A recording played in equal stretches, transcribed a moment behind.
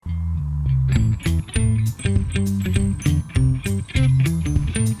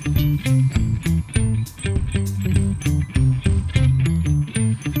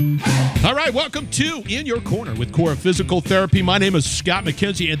right, welcome to In Your Corner with Cora Physical Therapy. My name is Scott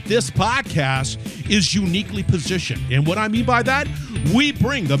McKenzie, and this podcast is uniquely positioned. And what I mean by that, we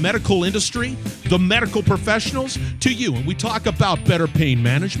bring the medical industry, the medical professionals to you. And we talk about better pain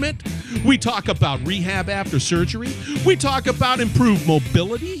management. We talk about rehab after surgery. We talk about improved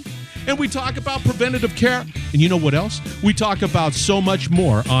mobility. And we talk about preventative care. And you know what else? We talk about so much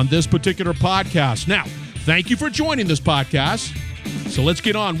more on this particular podcast. Now, thank you for joining this podcast. So let's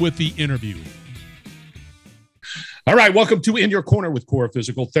get on with the interview. All right, welcome to In Your Corner with Cora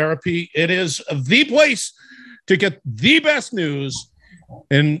Physical Therapy. It is the place to get the best news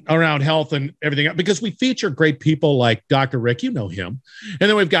in around health and everything, because we feature great people like Dr. Rick, you know him. And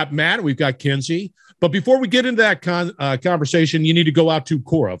then we've got Matt, and we've got Kinsey. But before we get into that conversation, you need to go out to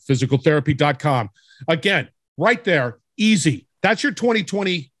CoraPhysicalTherapy.com. Again, right there, easy. That's your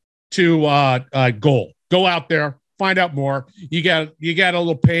 2022 goal. Go out there. Find out more. You got a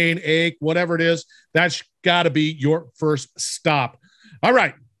little pain, ache, whatever it is. That's got to be your first stop. All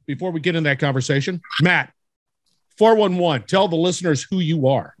right. Before we get in that conversation, Matt, 411, tell the listeners who you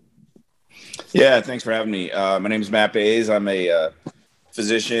are. Yeah, thanks for having me. My name is Matt Bays. I'm a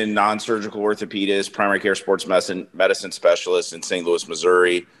physician, non-surgical orthopedist, primary care sports medicine specialist in St. Louis,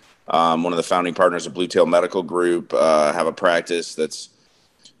 Missouri. One of the founding partners of Blue Tail Medical Group. Have a practice that's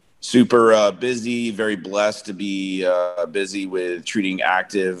super busy, very blessed to be busy with treating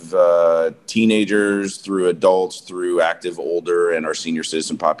active teenagers through adults, through active older and our senior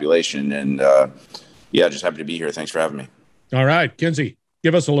citizen population. And just happy to be here. Thanks for having me. All right, Kinsey,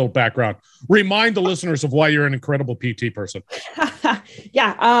 give us a little background. Remind the listeners of why you're an incredible PT person.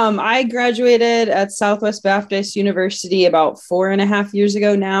 I graduated at Southwest Baptist University about 4.5 years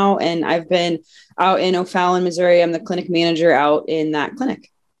ago now, and I've been out in O'Fallon, Missouri. I'm the clinic manager out in that clinic.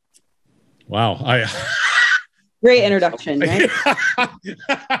 Wow. Great introduction, right?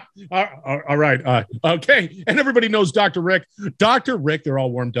 All right. Okay. And everybody knows Dr. Rick. Dr. Rick, they're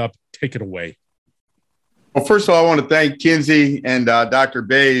all warmed up. Take it away. Well, first of all, I want to thank Kinsey and Dr.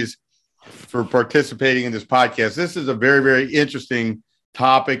 Bays for participating in this podcast. This is a very, very interesting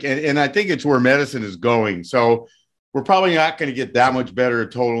topic, and I think it's where medicine is going. So we're probably not going to get that much better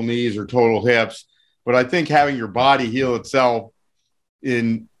at total knees or total hips, but I think having your body heal itself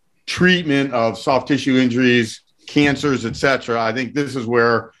in treatment of soft tissue injuries, cancers, etc. I think this is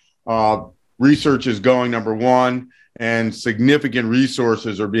where research is going, number one, and significant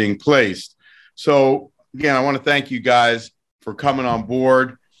resources are being placed. So again, I want to thank you guys for coming on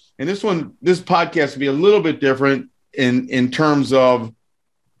board. And this podcast will be a little bit different in terms of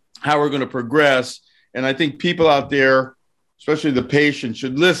how we're going to progress. And I think people out there, especially the patient,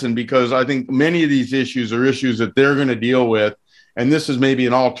 should listen, because I think many of these issues are issues that they're going to deal with. And this is maybe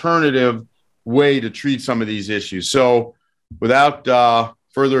an alternative way to treat some of these issues. So without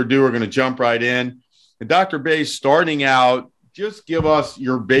further ado, we're going to jump right in. And Dr. Bays, starting out, just give us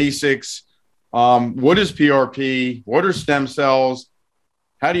your basics. What is PRP? What are stem cells?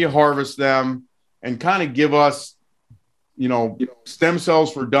 How do you harvest them? And kind of give us, stem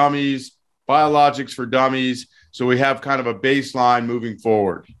cells for dummies, biologics for dummies, so we have kind of a baseline moving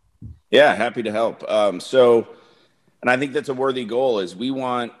forward. Yeah, happy to help. And I think that's a worthy goal, is we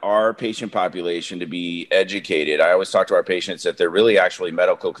want our patient population to be educated. I always talk to our patients that they're really actually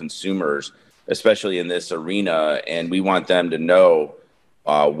medical consumers, especially in this arena, and we want them to know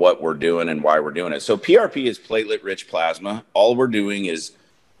what we're doing and why we're doing it. So PRP is platelet-rich plasma. All we're doing is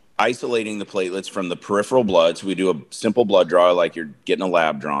isolating the platelets from the peripheral blood. So we do a simple blood draw like you're getting a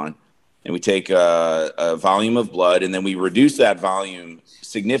lab drawn, and we take a volume of blood, and then we reduce that volume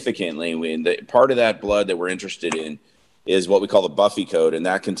significantly. The part of that blood that we're interested in is what we call the Buffy code, and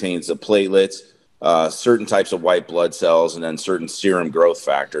that contains the platelets, certain types of white blood cells, and then certain serum growth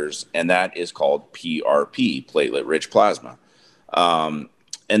factors, and that is called PRP, platelet-rich plasma. And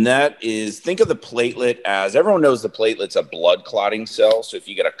that is, think of the platelet as, everyone knows the platelet's a blood clotting cell. So if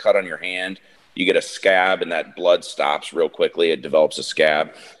you get a cut on your hand, you get a scab, and that blood stops real quickly. It develops a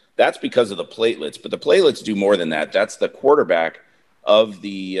scab. That's because of the platelets. But the platelets do more than that. That's the quarterback of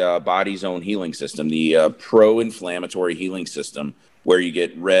the body's own healing system, the pro-inflammatory healing system, where you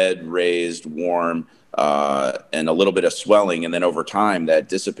get red, raised, warm, and a little bit of swelling. And then over time that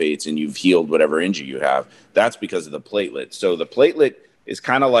dissipates and you've healed whatever injury you have. That's because of the platelet. So the platelet is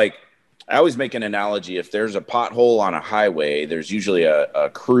kind of like, I always make an analogy. If there's a pothole on a highway, there's usually a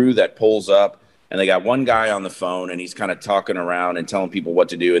crew that pulls up, and they got one guy on the phone, and he's kind of talking around and telling people what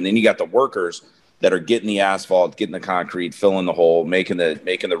to do. And then you got the workers that are getting the asphalt, getting the concrete, filling the hole, making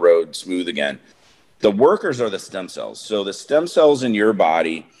the road smooth again. The workers are the stem cells. So the stem cells in your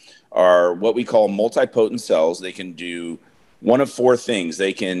body are what we call multipotent cells. They can do one of four things.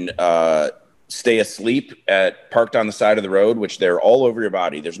 They can stay asleep parked on the side of the road, which they're all over your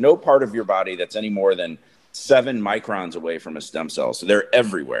body. There's no part of your body that's any more than 7 microns away from a stem cell. So they're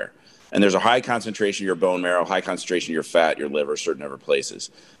everywhere. And there's a high concentration of your bone marrow, high concentration of your fat, your liver, certain other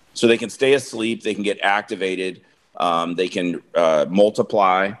places. So they can stay asleep, they can get activated, they can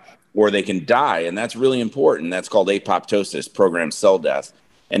multiply, or they can die. And that's really important. That's called apoptosis, programmed cell death.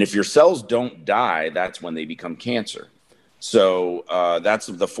 And if your cells don't die, that's when they become cancer. So that's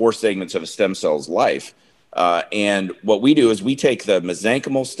the 4 segments of a stem cell's life. And what we do is we take the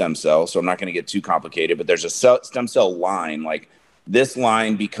mesenchymal stem cell. So I'm not going to get too complicated, but there's a stem cell line. Like this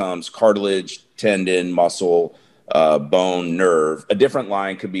line becomes cartilage, tendon, muscle, bone, nerve. A different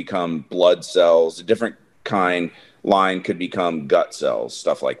line could become blood cells. A different line could become gut cells,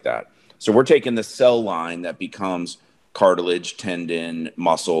 stuff like that. So we're taking the cell line that becomes cartilage, tendon,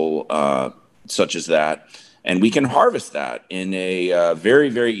 muscle, such as that. And we can harvest that in a very,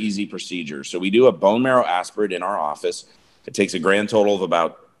 very easy procedure. So we do a bone marrow aspirate in our office. It takes a grand total of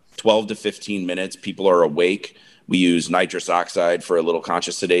about 12 to 15 minutes. People are awake. We use nitrous oxide for a little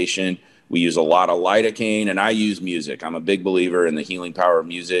conscious sedation. We use a lot of lidocaine, and I use music. I'm a big believer in the healing power of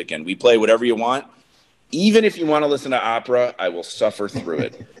music, and we play whatever you want. Even if you want to listen to opera, I will suffer through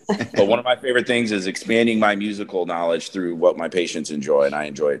it. But one of my favorite things is expanding my musical knowledge through what my patients enjoy, and I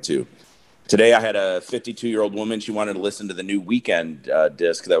enjoy it too. Today, I had a 52-year-old woman. She wanted to listen to the new Weekend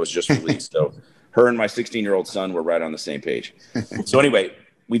disc that was just released. So her and my 16-year-old son were right on the same page. So anyway,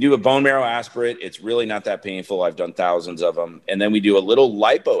 we do a bone marrow aspirate. It's really not that painful. I've done thousands of them. And then we do a little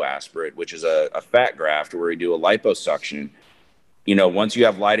lipo aspirate, which is a fat graft where we do a liposuction. You know, once you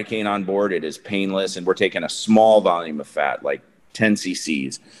have lidocaine on board, it is painless. And we're taking a small volume of fat, like 10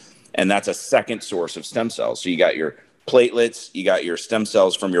 cc's. And that's a second source of stem cells. So you got your platelets, you got your stem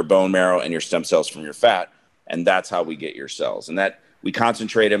cells from your bone marrow and your stem cells from your fat, and that's how we get your cells. And that we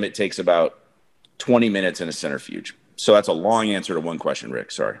concentrate them. It takes about 20 minutes in a centrifuge. So that's a long answer to one question, Rick.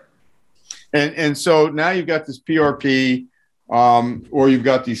 Sorry. And so now you've got this PRP, or you've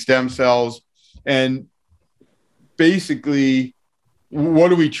got these stem cells, and basically,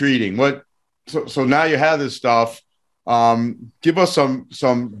 what are we treating? So now you have this stuff. Give us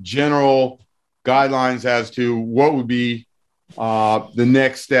some general guidelines as to what would be the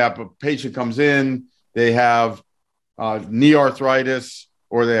next step. A patient comes in, they have knee arthritis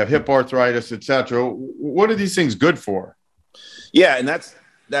or they have hip arthritis, etc. What are these things good for? Yeah, and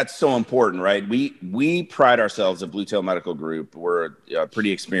that's so important, right? We pride ourselves at Blue Tail Medical Group. We're a pretty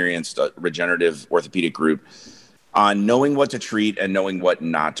experienced regenerative orthopedic group on knowing what to treat and knowing what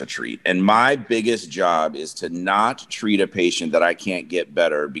not to treat. And my biggest job is to not treat a patient that I can't get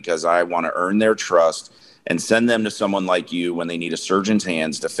better, because I want to earn their trust and send them to someone like you when they need a surgeon's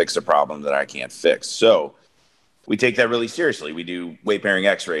hands to fix a problem that I can't fix. So we take that really seriously. We do weight-bearing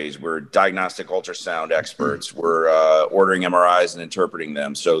x-rays. We're diagnostic ultrasound experts. We're ordering MRIs and interpreting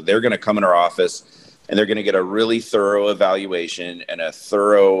them. So they're going to come in our office and they're going to get a really thorough evaluation and a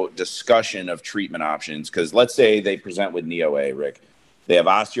thorough discussion of treatment options. Because let's say they present with knee OA, Rick. They have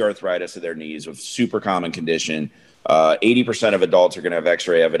osteoarthritis of their knees, with super common condition. 80% of adults are going to have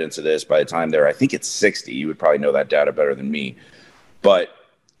x-ray evidence of this by the time I think it's 60. You would probably know that data better than me. But,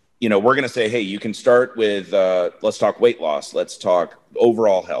 you know, we're going to say, hey, you can start with, let's talk weight loss. Let's talk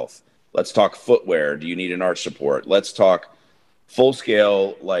overall health. Let's talk footwear. Do you need an arch support? Let's talk full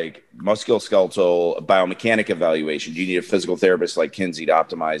scale, like musculoskeletal biomechanic evaluation. Do you need a physical therapist like Kinsey to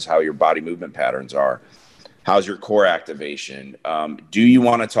optimize how your body movement patterns are? How's your core activation? Do you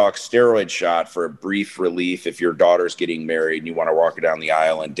want to talk steroid shot for a brief relief if your daughter's getting married and you want to walk her down the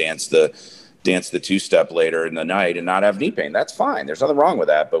aisle and dance the two-step later in the night and not have knee pain? That's fine. There's nothing wrong with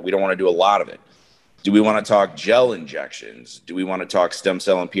that, but we don't want to do a lot of it. Do we want to talk gel injections? Do we want to talk stem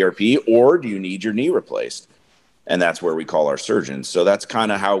cell and PRP, or do you need your knee replaced? And that's where we call our surgeons. So that's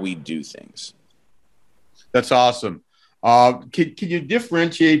kind of how we do things. That's awesome. Can you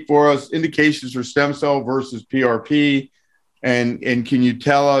differentiate for us indications for stem cell versus PRP? And can you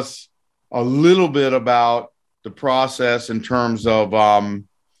tell us a little bit about the process in terms of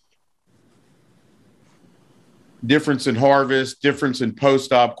difference in harvest, difference in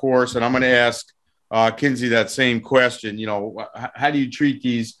post-op course? And I'm going to ask Kinsey that same question. You know, how do you treat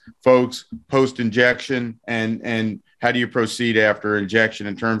these folks post-injection, and how do you proceed after injection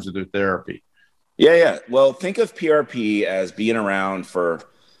in terms of their therapy? Yeah. Well, think of PRP as being around for,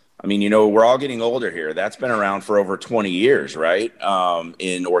 I mean, you know, we're all getting older here. That's been around for over 20 years, right?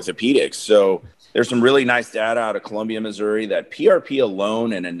 In orthopedics. So there's some really nice data out of Columbia, Missouri, that PRP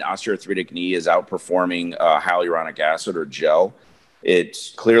alone in an osteoarthritic knee is outperforming hyaluronic acid or gel.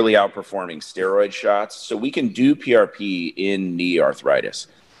 It's clearly outperforming steroid shots. So we can do PRP in knee arthritis.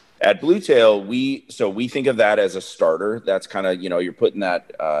 At Blue Tail, we think of that as a starter. That's kind of, you're putting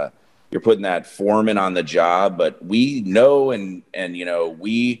that foreman on the job, but we know and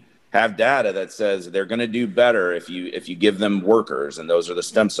we have data that says they're going to do better if you give them workers, and those are the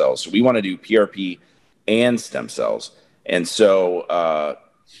stem cells. So we want to do PRP and stem cells. And so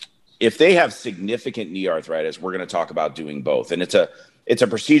if they have significant knee arthritis, we're going to talk about doing both. And it's a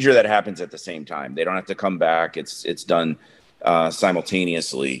procedure that happens at the same time. They don't have to come back. It's done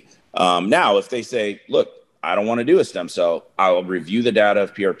simultaneously. Now, if they say, look, I don't want to do a stem cell, I'll review the data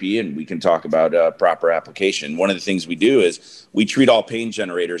of PRP and we can talk about proper application. One of the things we do is we treat all pain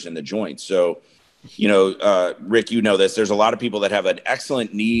generators in the joint. So, Rick, this, there's a lot of people that have an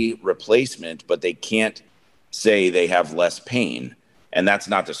excellent knee replacement, but they can't say they have less pain. And that's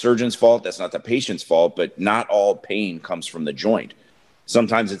not the surgeon's fault. That's not the patient's fault, but not all pain comes from the joint.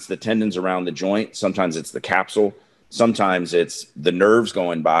 Sometimes it's the tendons around the joint. Sometimes it's the capsule. Sometimes it's the nerves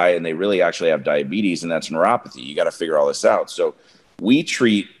going by and they really actually have diabetes, and that's neuropathy. You got to figure all this out. So we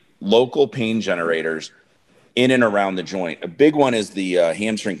treat local pain generators in and around the joint. A big one is the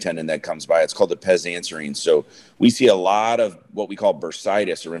hamstring tendon that comes by. It's called the pes anserine. So we see a lot of what we call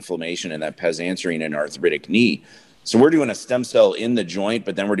bursitis or inflammation in that pes anserine and arthritic knee. So we're doing a stem cell in the joint,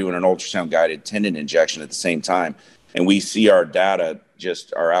 but then we're doing an ultrasound guided tendon injection at the same time. And we see our data,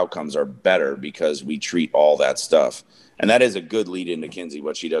 just our outcomes are better because we treat all that stuff. And that is a good lead into Kinsey,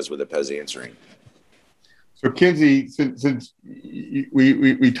 what she does with the pes anserine. So Kinsey, since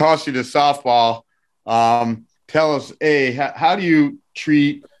we tossed you to softball, tell us, how do you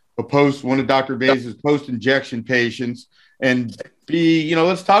treat one of Dr. Bays' post-injection patients? And B,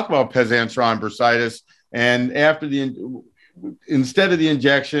 let's talk about pes anserine bursitis. And instead of the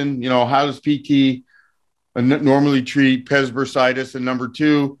injection, how does PT normally treat pes bursitis? And number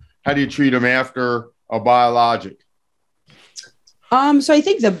two, how do you treat them after a biologic? So I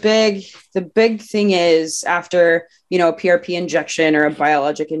think the big thing is after, a PRP injection or a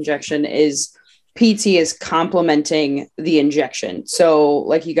biologic injection is PT is complementing the injection. So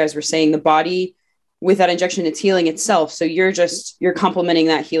like you guys were saying, the body with that injection, it's healing itself. So you're complementing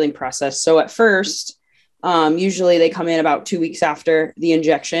that healing process. So at first, usually they come in about 2 weeks after the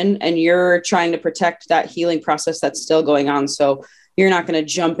injection, and you're trying to protect that healing process that's still going on. So you're not going to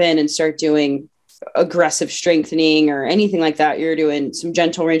jump in and start doing aggressive strengthening or anything like that. You're doing some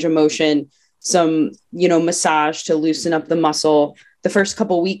gentle range of motion, some, massage to loosen up the muscle. The first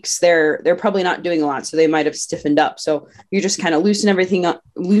couple of weeks, they're probably not doing a lot, so they might have stiffened up. So you're just kind of loosening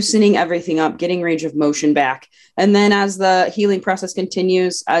everything up, getting range of motion back. And then as the healing process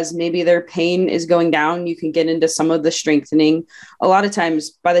continues, as maybe their pain is going down, you can get into some of the strengthening. A lot of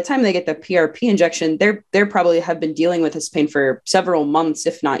times, by the time they get the PRP injection, they're probably have been dealing with this pain for several months,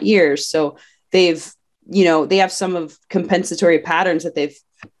 if not years. So they have some of compensatory patterns that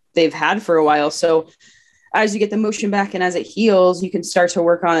they've had for a while. So as you get the motion back and as it heals, you can start to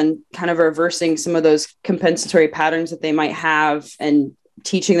work on kind of reversing some of those compensatory patterns that they might have and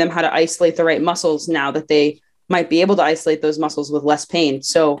teaching them how to isolate the right muscles now that they might be able to isolate those muscles with less pain.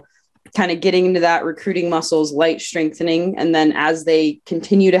 So kind of getting into that recruiting muscles, light strengthening. And then as they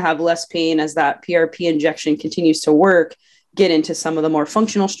continue to have less pain, as that PRP injection continues to work, get into some of the more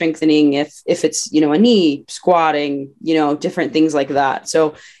functional strengthening. If it's, a knee, squatting, different things like that.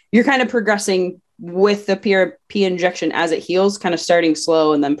 So you're kind of progressing with the PRP injection as it heals, kind of starting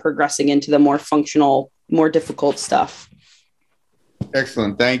slow and then progressing into the more functional, more difficult stuff.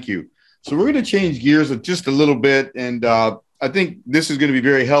 Excellent. Thank you. So we're going to change gears just a little bit. And I think this is going to be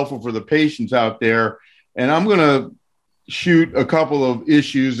very helpful for the patients out there. And I'm going to shoot a couple of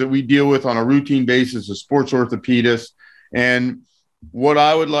issues that we deal with on a routine basis as sports orthopedists. And what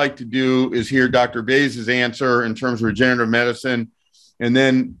I would like to do is hear Dr. Bays' answer in terms of regenerative medicine, and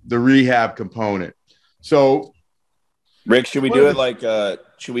then the rehab component. So, Rick, should we do it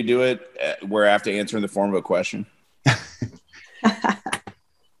where I have to answer in the form of a question?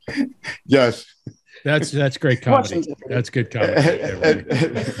 Yes. That's great comedy. That's good comedy.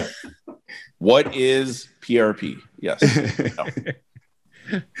 What is PRP? Yes. No.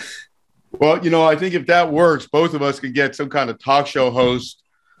 Well, I think if that works, both of us could get some kind of talk show host,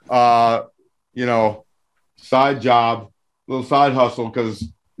 side job, little side hustle, because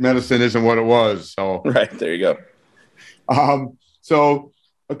medicine isn't what it was. So right, there you go. So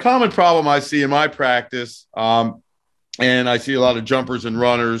a common problem I see in my practice, and I see a lot of jumpers and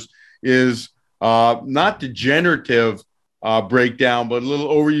runners, is not degenerative breakdown, but a little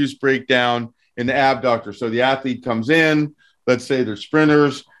overuse breakdown in the abductor. So the athlete comes in, let's say they're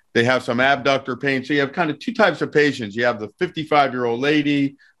sprinters, they have some abductor pain. So you have kind of two types of patients. You have the 55-year-old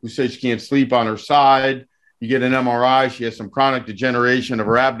lady who says she can't sleep on her side, You get an MRI. She has some chronic degeneration of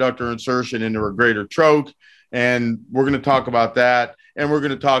her abductor insertion into her greater trach. And we're going to talk about that. And we're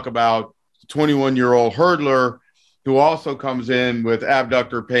going to talk about 21-year-old hurdler who also comes in with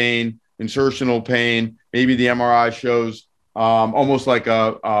abductor pain, insertional pain. Maybe the MRI shows almost like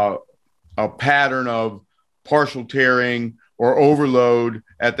a pattern of partial tearing or overload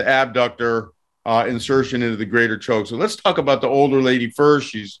at the abductor insertion into the greater choke. So let's talk about the older lady first.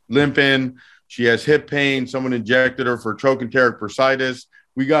 She's limping. She has hip pain. Someone injected her for trochanteric bursitis.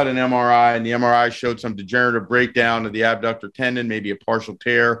 We got an MRI, and the MRI showed some degenerative breakdown of the abductor tendon, maybe a partial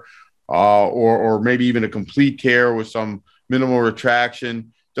tear, or maybe even a complete tear with some minimal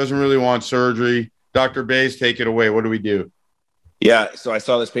retraction. Doesn't really want surgery. Dr. Bays, take it away. What do we do? Yeah, so I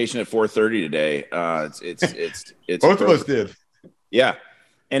saw this patient at 4:30 today. It's both of us did. Yeah,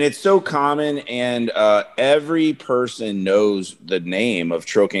 and it's so common, and every person knows the name of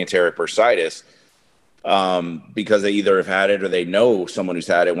trochanteric bursitis because they either have had it or they know someone who's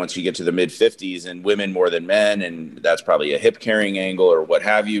had it once you get to the mid-50s, and women more than men, and that's probably a hip carrying angle or what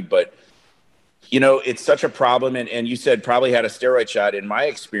have you. But it's such a problem, and you said probably had a steroid shot. In my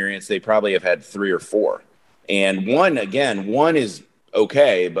experience, they probably have had 3 or 4. And one is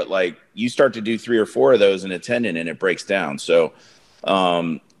okay, but like you start to do 3 or 4 of those in a tendon and it breaks down. So,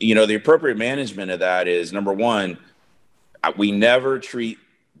 the appropriate management of that is, number one, we never treat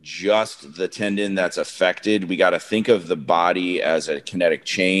just the tendon that's affected. We got to think of the body as a kinetic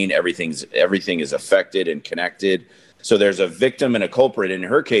chain. Everything is affected and connected. So there's a victim and a culprit. In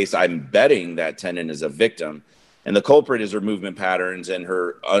her case, I'm betting that tendon is a victim. And the culprit is her movement patterns and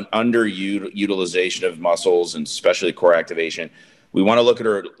her underutilization of muscles, and especially core activation. We want to look at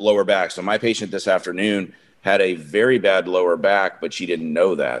her lower back. So my patient this afternoon had a very bad lower back, but she didn't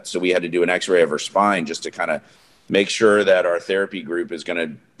know that. So we had to do an x-ray of her spine just to kind of make sure that our therapy group is going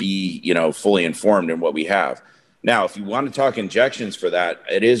to be, fully informed in what we have. Now, if you want to talk injections for that,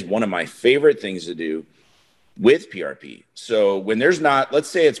 it is one of my favorite things to do with PRP. So when there's not, let's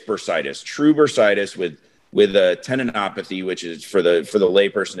say it's bursitis, true bursitis with a tendinopathy, which is for the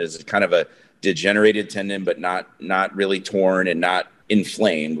layperson is kind of a degenerated tendon, but not really torn and not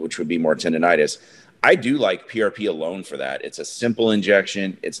inflamed, which would be more tendinitis. I do like PRP alone for that. It's a simple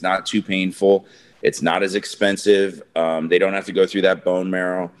injection. It's not too painful. It's not as expensive. They don't have to go through that bone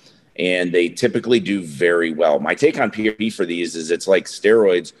marrow, and they typically do very well. My take on PRP for these is it's like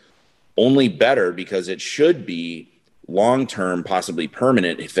steroids, only better, because it should be long-term, possibly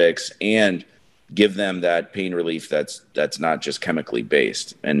permanent fix, and give them that pain relief that's not just chemically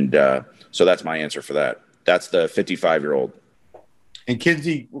based. And so that's my answer for that. That's the 55-year-old. And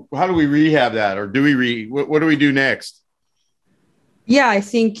Kinsey, how do we rehab that? Or do we what do we do next? Yeah, I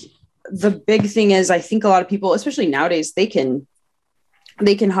think the big thing is, I think a lot of people, especially nowadays, they can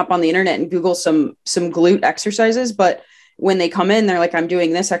hop on the internet and Google some glute exercises, but when they come in, they're like, I'm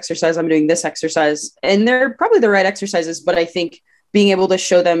doing this exercise, I'm doing this exercise, and they're probably the right exercises, but I think being able to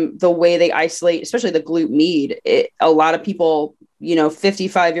show them the way they isolate, especially the glute med, a lot of people,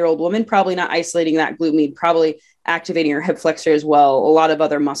 55-year-old woman, probably not isolating that glute med, probably activating her hip flexor as well, a lot of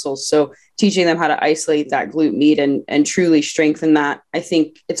other muscles. So teaching them how to isolate that glute med and truly strengthen that. I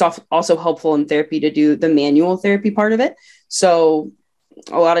think it's also helpful in therapy to do the manual therapy part of it. So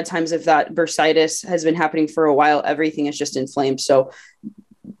a lot of times if that bursitis has been happening for a while, everything is just inflamed. So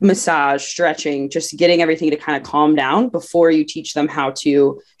massage, stretching, just getting everything to kind of calm down before you teach them how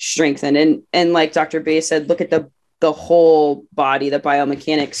to strengthen. And like Dr. Bay said, look at the whole body, the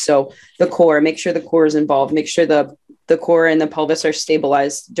biomechanics. So the core, make sure the core is involved, make sure the core and the pelvis are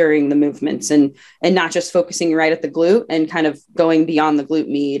stabilized during the movements, and not just focusing right at the glute and kind of going beyond the glute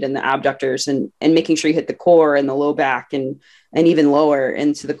med and the abductors, and making sure you hit the core and the low back and even lower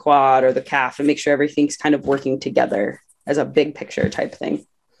into the quad or the calf, and make sure everything's kind of working together as a big picture type thing.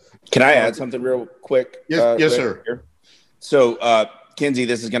 Can I add something real quick? Yes, sir. Here? So, Kinsey,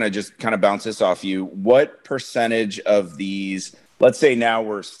 this is going to just kind of bounce this off you. What percentage of these, let's say now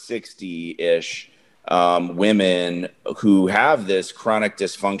we're 60-ish women who have this chronic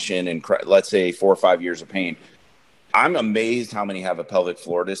dysfunction and let's say 4 or 5 years of pain, I'm amazed how many have a pelvic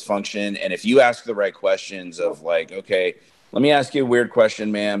floor dysfunction. And if you ask the right questions of like, okay, let me ask you a weird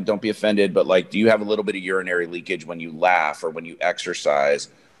question, ma'am, don't be offended, but like, do you have a little bit of urinary leakage when you laugh or when you exercise?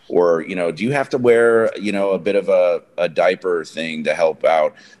 Or, do you have to wear, a bit of a diaper thing to help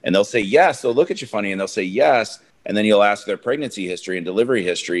out? And they'll say yes. They'll look at you funny and they'll say yes. And then you'll ask their pregnancy history and delivery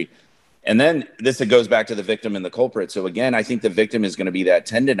history. And then it goes back to the victim and the culprit. So again, I think the victim is going to be that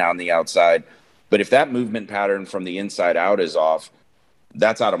tendon on the outside. But if that movement pattern from the inside out is off,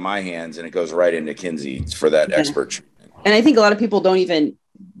 that's out of my hands and it goes right into Kinsey for that expert treatment. And I think a lot of people don't even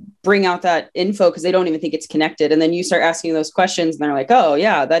bring out that info because they don't even think it's connected. And then you start asking those questions and they're like, oh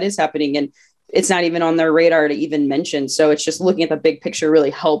yeah, that is happening. And it's not even on their radar to even mention. So it's just looking at the big picture really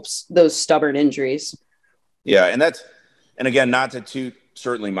helps those stubborn injuries. Yeah. And again, not to toot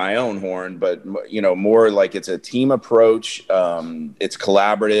certainly my own horn, but more like it's a team approach. It's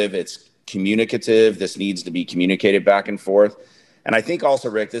collaborative, it's communicative. This needs to be communicated back and forth. And I think also,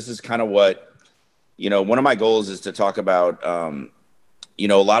 Rick, this is kind of what, one of my goals is to talk about, a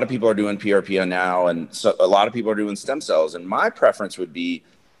lot of people are doing PRP now, and so a lot of people are doing stem cells. And my preference would be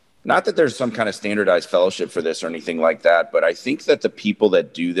not that there's some kind of standardized fellowship for this or anything like that, but I think that the people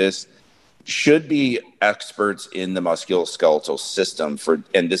that do this should be experts in the musculoskeletal system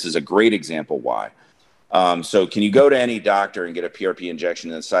and this is a great example why. So can you go to any doctor and get a PRP injection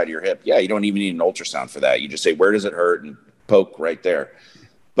in the side of your hip? Yeah, you don't even need an ultrasound for that. You just say, where does it hurt? And poke right there.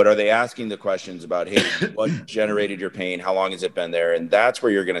 But are they asking the questions about, hey, what generated your pain? How long has it been there? And that's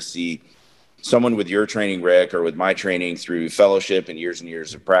where you're going to see someone with your training, Rick, or with my training through fellowship and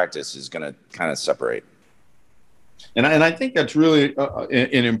years of practice is going to kind of separate. And I think that's really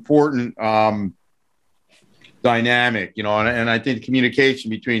an important dynamic, and I think communication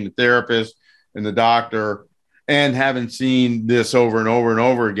between the therapist and the doctor, and having seen this over and over and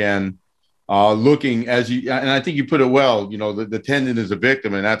over again, looking and I think you put it well, the tendon is a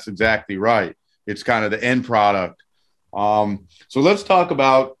victim, and that's exactly right. It's kind of the end product. So let's talk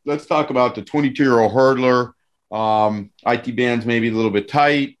about the 22-year-old hurdler. IT bands maybe a little bit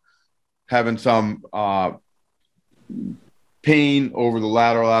tight, having some pain over the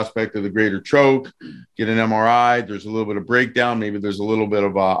lateral aspect of the greater choke. Get an MRI. There's a little bit of breakdown. Maybe there's a little bit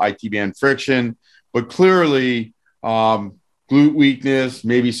of IT band friction, but clearly glute weakness,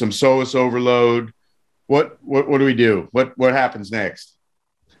 maybe some psoas overload. What do we do? What happens next?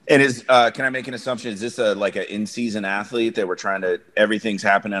 And can I make an assumption? Is this like an in-season athlete that we're trying to, everything's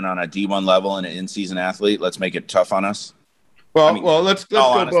happening on a D1 level and an in-season athlete? Let's make it tough on us. Well, let's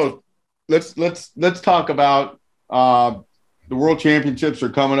go both. Let's talk about the World Championships are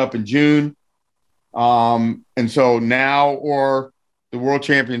coming up in June. And so now, or the World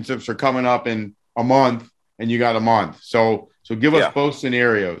Championships are coming up in a month and you got a month. So give us both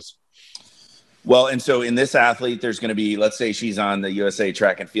scenarios. Well, and so in this athlete, there's going to be, let's say she's on the USA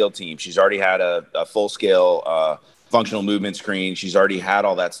track and field team. She's already had a full scale functional movement screen. She's already had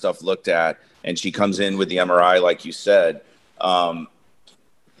all that stuff looked at, and she comes in with the MRI, like you said.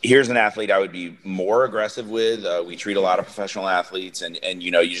 Here's an athlete I would be more aggressive with. We treat a lot of professional athletes, and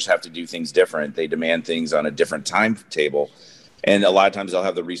you just have to do things different. They demand things on a different timetable, and a lot of times they'll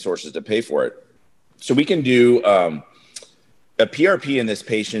have the resources to pay for it. So we can do a PRP in this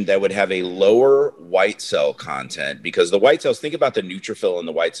patient that would have a lower white cell content, because the white cells, think about the neutrophil in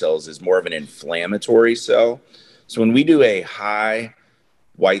the white cells is more of an inflammatory cell. So when we do a high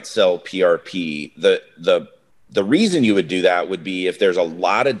white cell PRP, the reason you would do that would be if there's a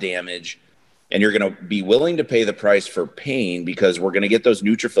lot of damage and you're going to be willing to pay the price for pain, because we're going to get those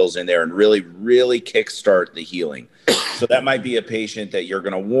neutrophils in there and really, really kickstart the healing. So that might be a patient that you're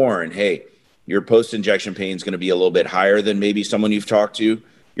going to warn, hey, your post-injection pain is going to be a little bit higher than maybe someone you've talked to.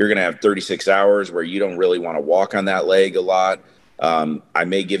 You're going to have 36 hours where you don't really want to walk on that leg a lot. I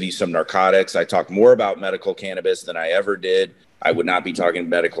may give you some narcotics. I talk more about medical cannabis than I ever did. I would not be talking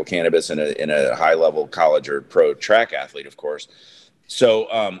medical cannabis in a high-level college or pro track athlete, of course.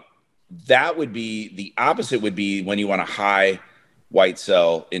 So that would be the opposite. Would be when you want a high white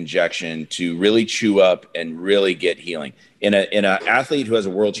cell injection to really chew up and really get healing. In a athlete who has a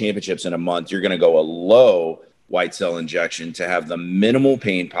world championships in a month, you're going to go a low white cell injection to have the minimal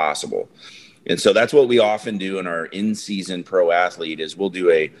pain possible. And so that's what we often do in our in-season pro athlete is we'll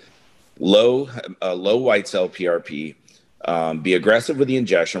do a low white cell PRP, be aggressive with the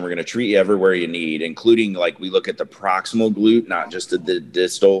injection. We're going to treat you everywhere you need, including like we look at the proximal glute, not just the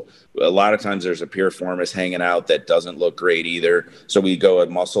distal. A lot of times there's a piriformis hanging out that doesn't look great either. So we go a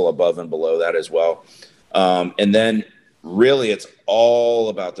muscle above and below that as well. And then really it's all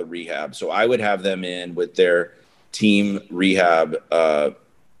about the rehab. So I would have them in with their team rehab,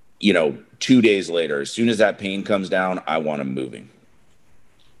 2 days later. As soon as that pain comes down, I want them moving.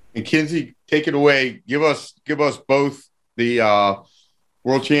 And Kinsey, take it away. Give us both the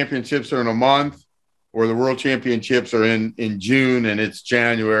World Championships are in a month, or the World Championships are in June and it's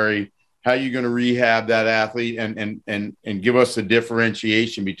January. How are you going to rehab that athlete and give us the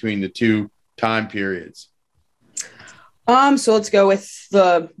differentiation between the two time periods? So let's go with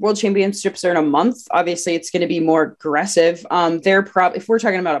the World Championships are in a month. Obviously, it's going to be more aggressive. If we're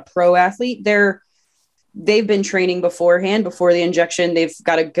talking about a pro athlete, they've been training beforehand, before the injection. They've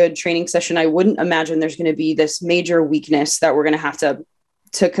got a good training session. I wouldn't imagine there's going to be this major weakness that we're going to have to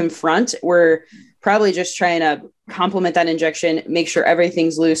to confront. We're probably just trying to complement that injection, make sure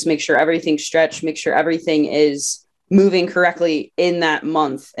everything's loose, make sure everything's stretched, make sure everything is moving correctly in that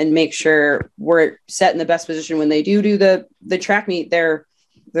month, and make sure we're set in the best position when they do the track meet. They're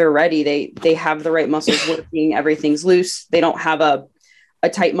ready. They have the right muscles working. Everything's loose. They don't have a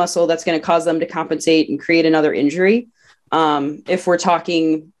tight muscle that's going to cause them to compensate and create another injury. If we're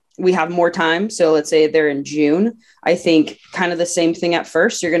talking, we have more time. So let's say they're in June. I think kind of the same thing at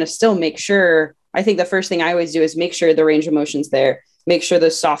first. You're going to still make sure. I think the first thing I always do is make sure the range of motion's there. Make sure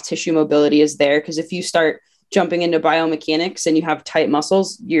the soft tissue mobility is there. Because if you start jumping into biomechanics and you have tight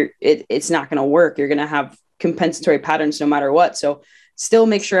muscles, it's not going to work. You're going to have compensatory patterns no matter what. So still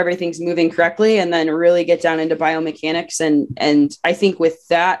make sure everything's moving correctly, and then really get down into biomechanics. And I think with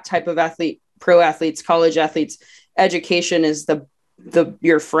that type of athlete, pro athletes, college athletes, education is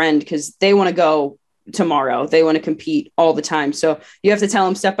your friend, because they want to go tomorrow. They want to compete all the time. So you have to tell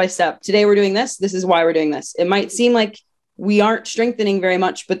them step by step, today we're doing this. This is why we're doing this. It might seem like we aren't strengthening very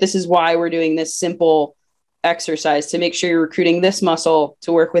much, but this is why we're doing this simple exercise to make sure you're recruiting this muscle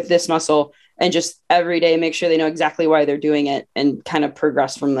to work with this muscle, and just every day make sure they know exactly why they're doing it and kind of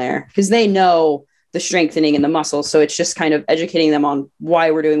progress from there, because they know the strengthening in the muscles. So it's just kind of educating them on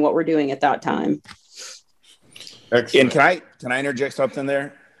why we're doing what we're doing at that time. Excellent. And can I interject something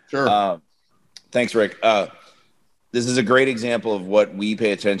there? Sure. Thanks, Rick. This is a great example of what we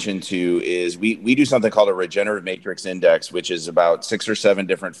pay attention to. Is we do something called a regenerative matrix index, which is about 6 or 7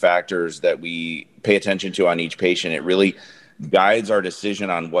 different factors that we pay attention to on each patient. It really guides our decision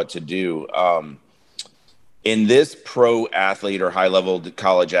on what to do. In this pro athlete or high level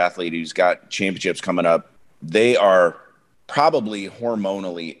college athlete who's got championships coming up, they are probably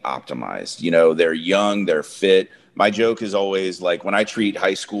hormonally optimized. You know, they're young, they're fit. My joke is always like, when I treat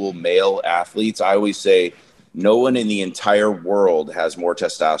high school male athletes, I always say, no one in the entire world has more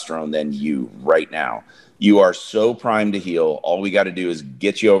testosterone than you right now. You are so primed to heal. All we got to do is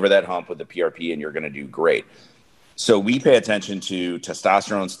get you over that hump with the PRP, and you're going to do great. So we pay attention to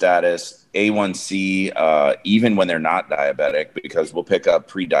testosterone status, A1C, even when they're not diabetic, because we'll pick up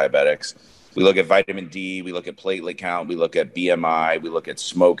pre-diabetics. We look at vitamin D, we look at platelet count, we look at BMI, we look at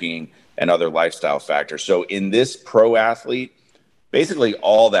smoking and other lifestyle factors. So in this pro athlete, basically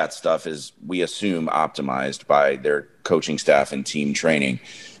all that stuff is, we assume, optimized by their coaching staff and team training.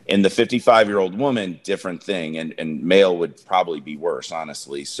 In the 55-year-old woman, different thing, and male would probably be worse,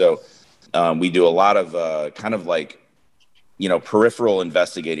 honestly. So we do a lot of kind of like, peripheral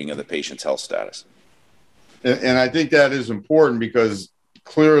investigating of the patient's health status. And I think that is important, because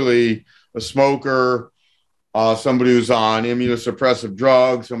clearly a smoker, somebody who's on immunosuppressive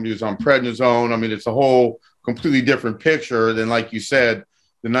drugs, somebody who's on prednisone, I mean, it's a whole completely different picture than, like you said,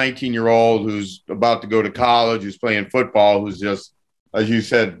 the 19-year-old who's about to go to college, who's playing football, who's just, as you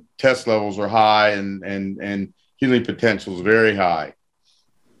said, test levels are high and healing potential is very high.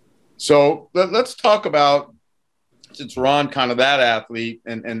 So let's talk about, since we're on kind of that athlete,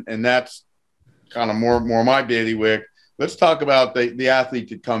 and that's kind of more my bailiwick, let's talk about the athlete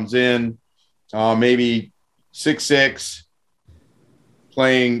that comes in, maybe 6'6",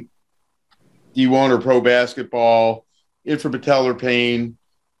 playing D1 or pro basketball, infrapatellar pain.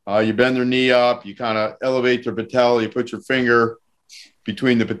 You bend their knee up, you kind of elevate their patella, you put your finger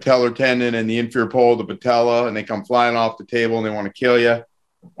between the patellar tendon and the inferior pole of the patella, and they come flying off the table and they want to kill you.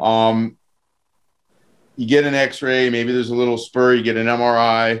 You get an x-ray, maybe there's a little spur, you get an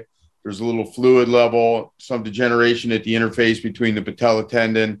MRI, there's a little fluid level, some degeneration at the interface between the patella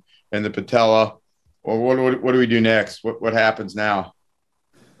tendon and the patella. Well, what do we do next? What happens now?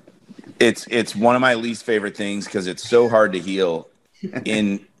 It's one of my least favorite things, because it's so hard to heal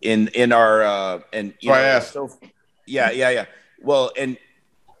in our and you so know, I asked. Yeah. Well, and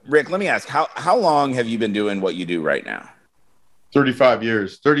Rick, let me ask, how long have you been doing what you do right now? 35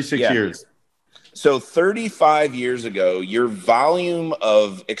 years, 36 years. So 35 years ago, your volume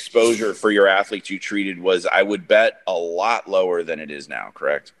of exposure for your athletes you treated was, I would bet, a lot lower than it is now,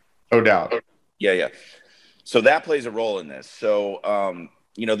 correct? No doubt. Yeah. So that plays a role in this. So,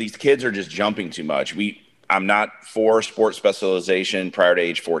 these kids are just jumping too much. I'm not for sports specialization prior to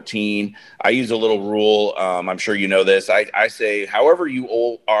age 14. I use a little rule. I'm sure you know this. I say, however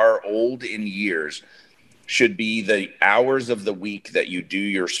you are old in years should be the hours of the week that you do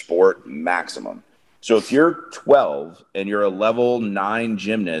your sport maximum. So if you're 12 and you're a level 9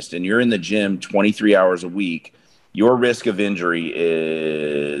 gymnast and you're in the gym 23 hours a week, your risk of injury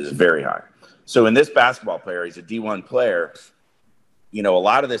is very high. So in this basketball player, he's a D1 player. A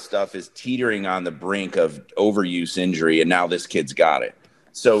lot of this stuff is teetering on the brink of overuse injury, and now this kid's got it.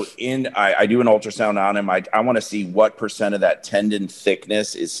 So I do an ultrasound on him. I want to see what percent of that tendon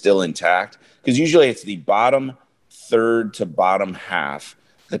thickness is still intact, because usually it's the bottom third to bottom half.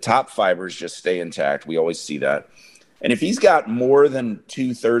 The top fibers just stay intact. We always see that. And if he's got more than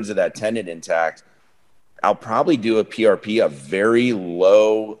 2/3 of that tendon intact, I'll probably do a PRP, a very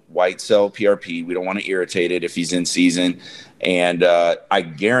low white cell PRP. We don't want to irritate it if he's in season. And I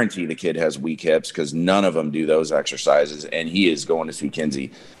guarantee the kid has weak hips, because none of them do those exercises. And he is going to see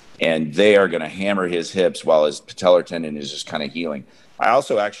Kinsey. And they are going to hammer his hips while his patellar tendon is just kind of healing. I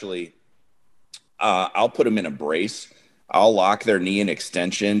also actually, I'll put him in a brace. I'll lock their knee in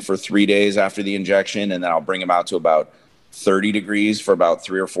extension for 3 days after the injection. And then I'll bring them out to about 30 degrees for about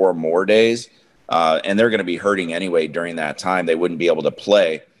 3 or 4 more days. And they're going to be hurting anyway during that time. They wouldn't be able to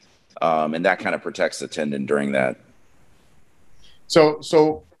play. And that kind of protects the tendon during that.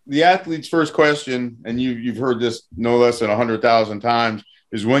 So the athlete's first question, and you've heard this no less than 100,000 times,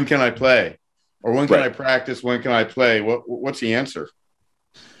 is when can I play? Or when can I practice? When can I play? What's the answer?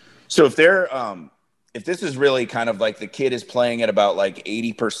 So if this is really kind of like the kid is playing at about like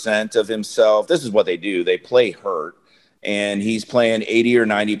 80% of himself, this is what they do. They play hurt. And he's playing 80 or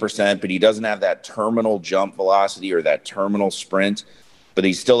 90%, but he doesn't have that terminal jump velocity or that terminal sprint, but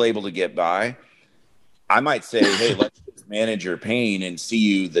he's still able to get by. I might say, hey, let's manage your pain and see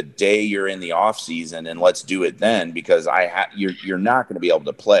you the day you're in the off season, and let's do it then, because you're not going to be able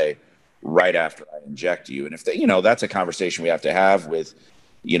to play right after I inject you. And if they, that's a conversation we have to have with,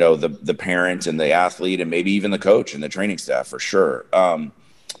 the parent and the athlete, and maybe even the coach and the training staff for sure.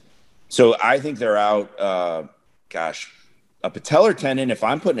 So I think they're out. A patellar tendon, if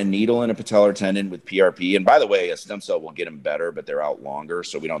I'm putting a needle in a patellar tendon with PRP, and by the way, a stem cell will get them better, but they're out longer,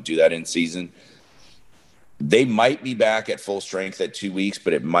 so we don't do that in season. They might be back at full strength at 2 weeks,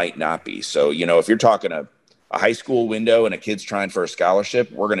 but it might not be. So, if you're talking a high school window and a kid's trying for a scholarship,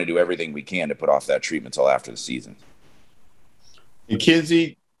 we're going to do everything we can to put off that treatment until after the season. And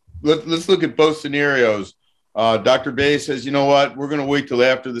Kinsey, let's look at both scenarios. Dr. Bay says, you know what, we're going to wait till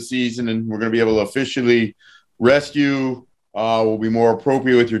after the season, and we're going to be able to officially rest you. Will be more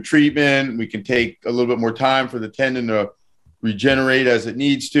appropriate with your treatment. We can take a little bit more time for the tendon to regenerate as it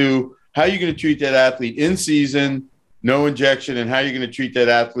needs to. How are you going to treat that athlete in season, no injection, and how are you going to treat that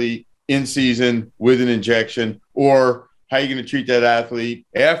athlete in season with an injection? Or how are you going to treat that athlete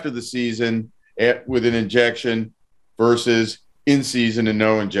after the season with an injection versus in season and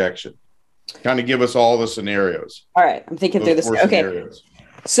no injection? Kind of give us all the scenarios. All right. I'm thinking through this. Okay. Scenarios.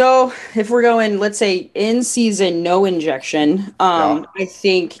 So if we're going, let's say in season, no injection, I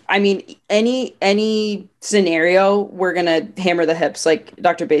think, any scenario, we're going to hammer the hips. Like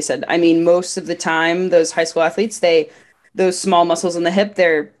Dr. Bay said, most of the time, those high school athletes, those small muscles in the hip,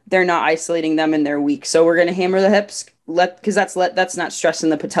 they're not isolating them and they're weak. So we're going to hammer the hips because that's not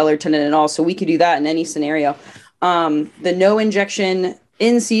stressing the patellar tendon at all. So we could do that in any scenario. The no injection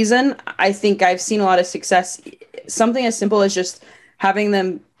in season, I think I've seen a lot of success. Something as simple as just having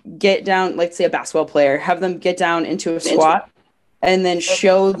them get down, like say a basketball player, have them get down into a squat and then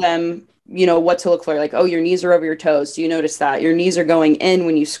show them, what to look for. Like, oh, your knees are over your toes. Do you notice that? Your knees are going in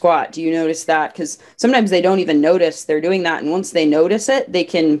when you squat. Do you notice that? Because sometimes they don't even notice they're doing that. And once they notice it, they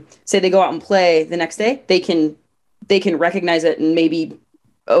can say they go out and play the next day. They can recognize it and maybe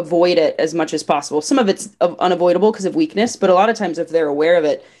avoid it as much as possible. Some of it's unavoidable because of weakness, but a lot of times if they're aware of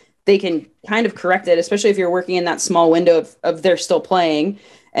it, they can kind of correct it, especially if you're working in that small window of they're still playing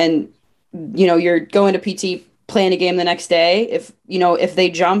and, you're going to PT, playing a game the next day. If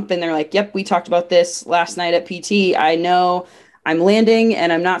they jump and they're like, yep, we talked about this last night at PT. I know I'm landing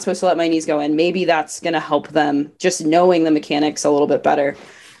and I'm not supposed to let my knees go in. Maybe that's going to help them just knowing the mechanics a little bit better.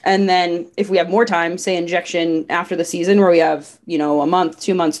 And then if we have more time, say injection after the season where we have, a month,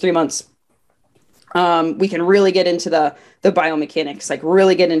 2 months, 3 months, we can really get into the biomechanics, like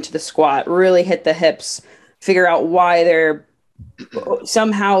really get into the squat, really hit the hips, figure out why they're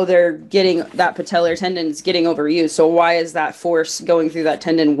getting that patellar tendon's getting overused. So why is that force going through that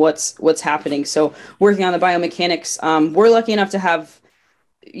tendon? What's happening? So working on the biomechanics, we're lucky enough to have,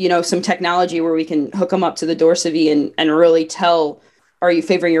 some technology where we can hook them up to the dorsivy and really tell, are you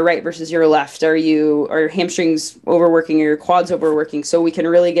favoring your right versus your left? Are your hamstrings overworking or your quads overworking? So we can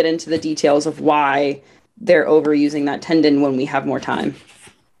really get into the details of why they're overusing that tendon when we have more time.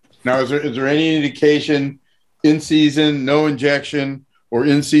 Now, is there any indication in season, no injection, or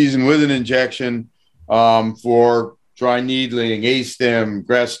in season with an injection for dry needling, A-stem,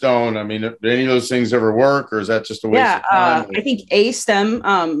 Grastone? Do any of those things ever work, or is that just a waste of time? I think A-stem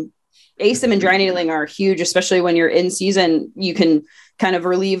and dry needling are huge, especially when you're in season. You can kind of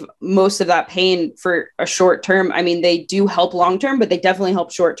relieve most of that pain for a short term. I mean, they do help long term, but they definitely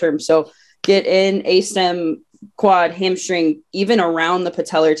help short term. So get in A-stem, quad, hamstring, even around the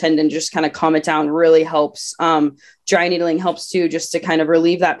patellar tendon, just kind of calm it down really helps. Dry needling helps too, just to kind of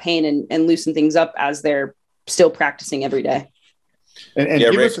relieve that pain and loosen things up as they're still practicing every day. And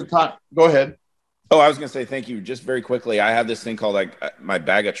give us a time. Go ahead. Oh, I was going to say thank you. Just very quickly, I have this thing called like my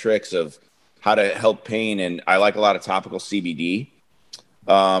bag of tricks of how to help pain, and I like a lot of topical CBD.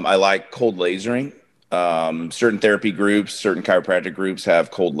 I like cold lasering. Certain therapy groups, certain chiropractic groups have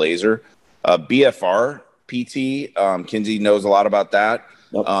cold laser. BFR PT, Kinsey knows a lot about that.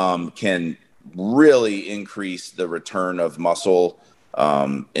 Yep. Can really increase the return of muscle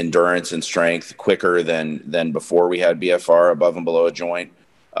endurance and strength quicker than before we had BFR above and below a joint.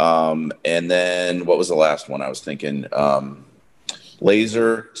 And then what was the last one I was thinking?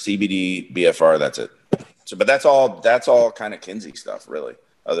 Laser, CBD, BFR. That's it. So, but that's all kind of Kinsey stuff, really,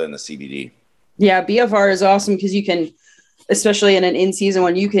 other than the CBD. Yeah, BFR is awesome because you can, especially in an in-season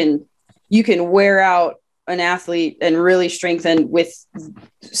one, you can wear out an athlete and really strengthen with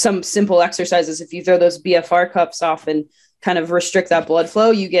some simple exercises. If you throw those BFR cups off and kind of restrict that blood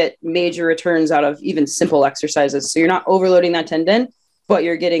flow, you get major returns out of even simple exercises. So you're not overloading that tendon, but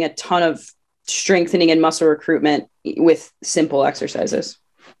you're getting a ton of strengthening and muscle recruitment with simple exercises.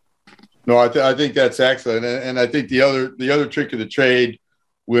 No, I think that's excellent. And I think the other trick of the trade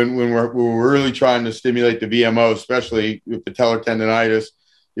when we're really trying to stimulate the VMO, especially with patellar tendonitis,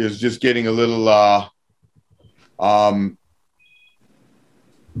 is just getting a little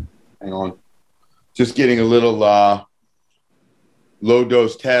low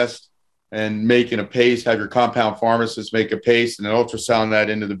dose test and making a paste, have your compound pharmacist make a paste and then ultrasound that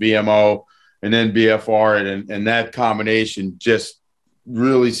into the VMO and then BFR it. And that combination just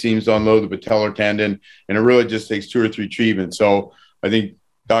really seems to unload the patellar tendon, and it really just takes 2 or 3 treatments. So I think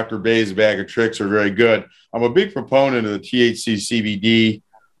Dr. Bay's bag of tricks are very good. I'm a big proponent of the THC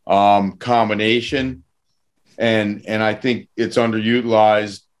CBD combination. And I think it's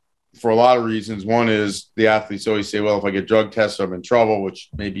underutilized for a lot of reasons. One is the athletes always say, well, if I get drug tested, I'm in trouble, which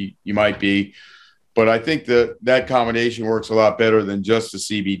maybe you might be. But I think that combination works a lot better than just the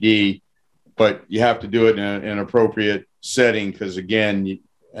CBD. But you have to do it in an appropriate setting because, again,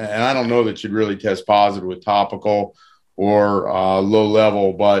 and I don't know that you'd really test positive with topical or low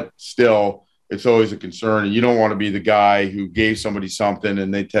level, but still, it's always a concern. And you don't want to be the guy who gave somebody something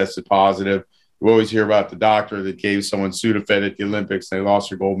and they tested positive. We always hear about the doctor that gave someone Sudafed at the Olympics and they lost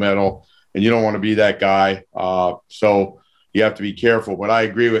their gold medal, and you don't want to be that guy. So you have to be careful. But I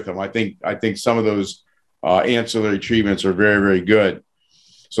agree with him. I think some of those ancillary treatments are very, very good.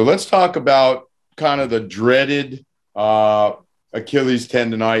 So let's talk about kind of the dreaded Achilles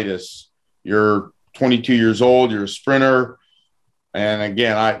tendonitis. You're 22 years old. You're a sprinter, and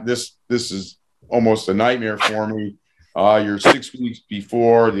again, this is almost a nightmare for me. You're 6 weeks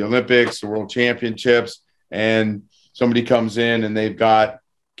before the Olympics, the World Championships, and somebody comes in and they've got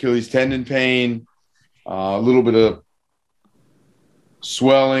Achilles tendon pain, a little bit of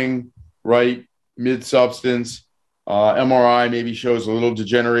swelling, right mid-substance. MRI maybe shows a little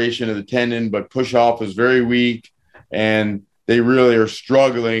degeneration of the tendon, but push-off is very weak, and they really are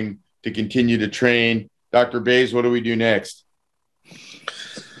struggling to continue to train. Dr. Bays, what do we do next?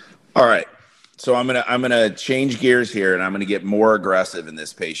 All right. So I'm gonna change gears here, and I'm gonna get more aggressive in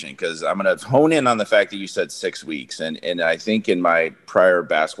this patient because I'm gonna hone in on the fact that you said 6 weeks, and I think in my prior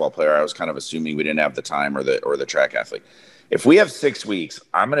basketball player, I was kind of assuming we didn't have the time or the track athlete. If we have 6 weeks,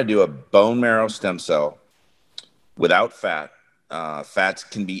 I'm gonna do a bone marrow stem cell without fat. Fats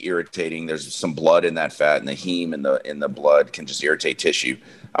can be irritating. There's some blood in that fat, and the heme in the blood can just irritate tissue.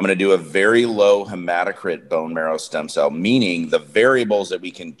 I'm going to do a very low hematocrit bone marrow stem cell, meaning the variables that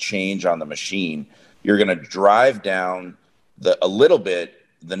we can change on the machine. You're going to drive down a little bit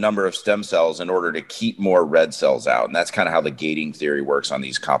the number of stem cells in order to keep more red cells out, and that's kind of how the gating theory works on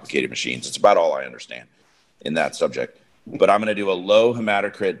these complicated machines. It's about all I understand in that subject. But I'm going to do a low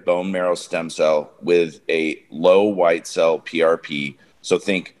hematocrit bone marrow stem cell with a low white cell PRP. So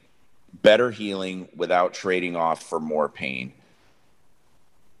think better healing without trading off for more pain.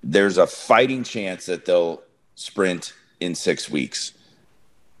 There's a fighting chance that they'll sprint in 6 weeks.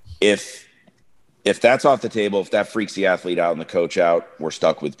 If that's off the table, if that freaks the athlete out and the coach out, we're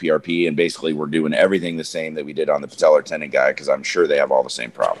stuck with PRP. And basically we're doing everything the same that we did on the patellar tendon guy, because I'm sure they have all the same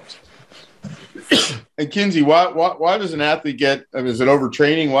problems. And Kinsey, why does an athlete get? I mean, is it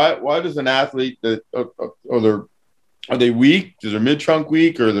overtraining? Why does an athlete that are they weak? Is their mid trunk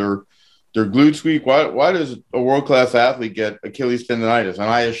weak, or their glutes weak? Why does a world class athlete get Achilles tendonitis? And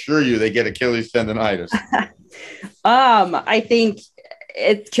I assure you, they get Achilles tendonitis. I think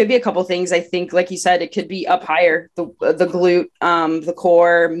it could be a couple things. I think, like you said, it could be up higher, the glute, the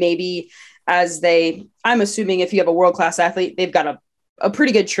core, maybe I'm assuming if you have a world-class athlete, they've got a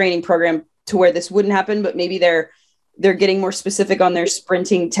pretty good training program to where this wouldn't happen, but maybe they're getting more specific on their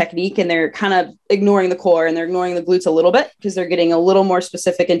sprinting technique and they're kind of ignoring the core and they're ignoring the glutes a little bit because they're getting a little more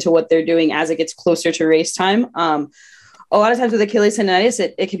specific into what they're doing as it gets closer to race time. A lot of times with Achilles tendonitis,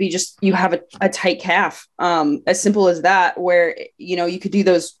 it could be just you have a tight calf, as simple as that, where, you could do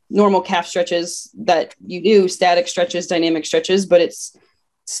those normal calf stretches that you do, static stretches, dynamic stretches, but it's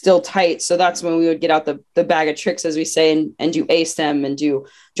still tight. So that's when we would get out the bag of tricks, as we say, and do A-stem and do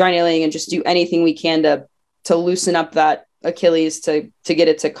dry nailing and just do anything we can to loosen up that Achilles to get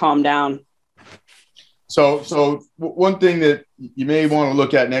it to calm down. So one thing that you may want to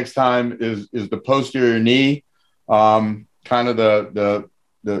look at next time is the posterior knee. Kind of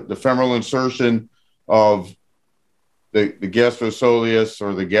the femoral insertion of the gastrosoleus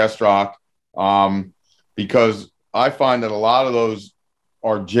or the gastroc, because I find that a lot of those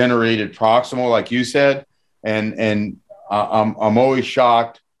are generated proximal, like you said, and I'm always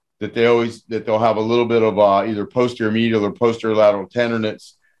shocked that they'll have a little bit of either posterior medial or posterior lateral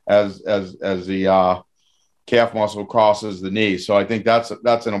tenderness as the calf muscle crosses the knee. So I think that's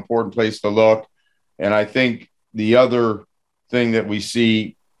an important place to look, and I think the other thing that we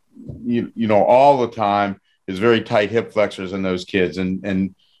see, all the time is very tight hip flexors in those kids.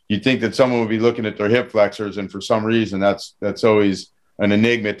 And you'd think that someone would be looking at their hip flexors. And for some reason, that's always an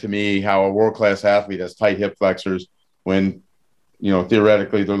enigma to me, how a world-class athlete has tight hip flexors when,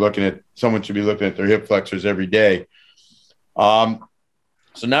 theoretically someone should be looking at their hip flexors every day. So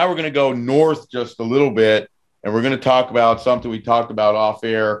now we're going to go north just a little bit, and we're going to talk about something we talked about off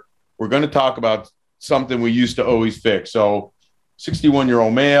air. We're going to talk about something we used to always fix. So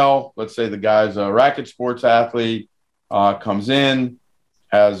 61-year-old male, let's say the guy's a racket sports athlete, comes in,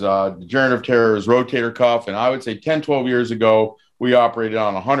 has degenerative tear his rotator cuff. And I would say 10, 12 years ago, we operated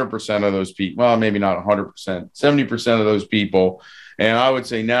on 100% of those people. Well, maybe not 100%, 70% of those people. And I would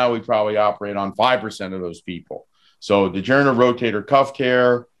say now we probably operate on 5% of those people. So degenerative rotator cuff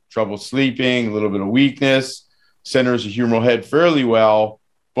tear, trouble sleeping, a little bit of weakness, centers the humeral head fairly well,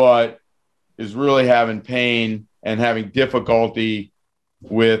 but is really having pain and having difficulty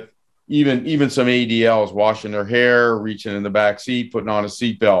with even some ADLs, washing their hair, reaching in the back seat, putting on a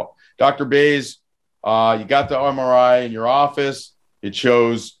seatbelt. Dr. Bays, you got the MRI in your office. It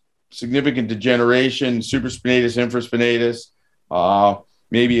shows significant degeneration, supraspinatus, infraspinatus,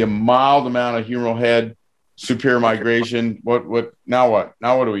 maybe a mild amount of humeral head superior migration. What now?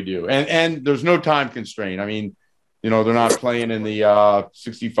 What do we do? And there's no time constraint. I mean, they're not playing in the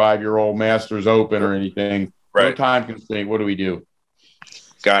 65-year-old Masters Open or anything. Right. No time constraint. What do we do?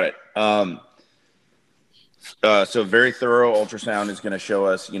 Got it. So very thorough ultrasound is going to show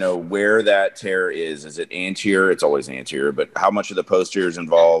us, where that tear is. Is it anterior? It's always anterior, but how much of the posterior is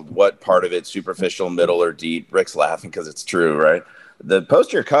involved? What part of it, superficial, middle, or deep? Rick's laughing because it's true, right? The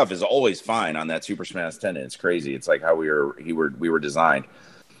posterior cuff is always fine on that supraspinatus tendon. It's crazy. It's like how we were designed.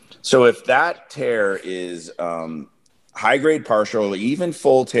 So if that tear is high-grade partial, even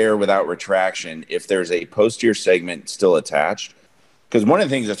full tear without retraction, if there's a posterior segment still attached, because one of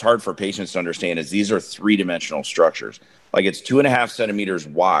the things that's hard for patients to understand is these are three-dimensional structures. Like it's 2.5 centimeters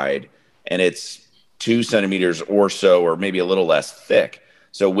wide, and it's 2 centimeters or so, or maybe a little less thick.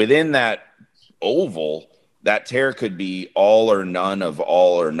 So within that oval, that tear could be all or none of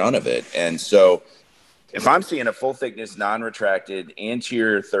it. And so if I'm seeing a full thickness, non-retracted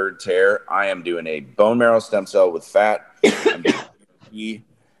anterior third tear, I am doing a bone marrow stem cell with fat. And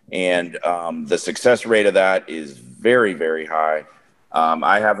the success rate of that is very, very high.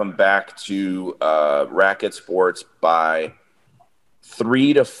 I have them back to racket sports by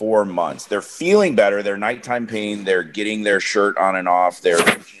 3 to 4 months. They're feeling better. Their nighttime pain, they're getting their shirt on and off. Their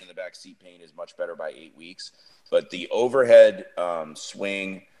reaching in the back seat pain is much better by 8 weeks. But the overhead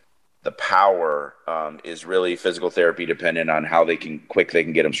swing, the power is really physical therapy dependent on how quick they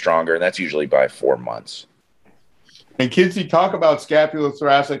can get them stronger. And that's usually by 4 months. And Kinsey, talk about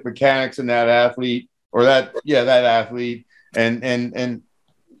scapulothoracic mechanics in that athlete that athlete. And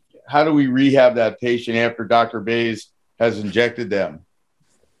how do we rehab that patient after Dr. Bays has injected them?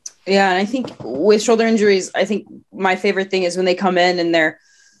 Yeah. And I think with shoulder injuries, I think my favorite thing is when they come in and they're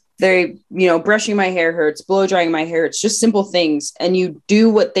brushing my hair hurts, blow drying my hair. It's just simple things. And you do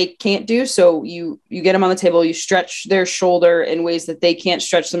what they can't do. So you get them on the table, you stretch their shoulder in ways that they can't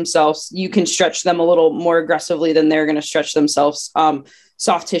stretch themselves. You can stretch them a little more aggressively than they're going to stretch themselves.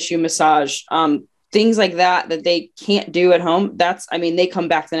 Soft tissue massage, things like that they can't do at home. They come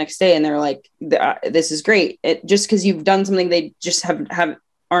back the next day and they're like, this is great. Just because you've done something they just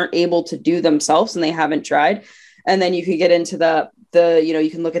aren't able to do themselves and they haven't tried. And then you can get into you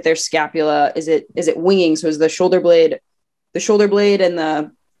can look at their scapula. Is it winging? So is the shoulder blade and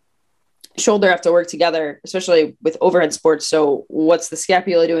the shoulder have to work together, especially with overhead sports. So what's the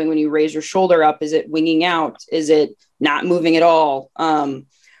scapula doing when you raise your shoulder up? Is it winging out? Is it not moving at all?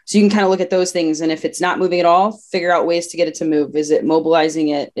 So you can kind of look at those things. And if it's not moving at all, figure out ways to get it to move. Is it mobilizing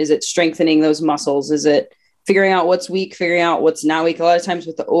it? Is it strengthening those muscles? Is it figuring out what's weak, figuring out what's not weak? A lot of times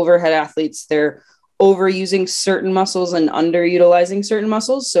with the overhead athletes, they're overusing certain muscles and underutilizing certain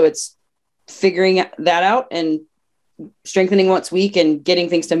muscles. So it's figuring that out and strengthening what's weak and getting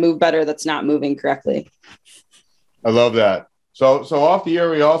things to move better that's not moving correctly. I love that. So off the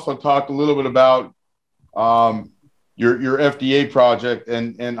air, we also talked a little bit about your FDA project,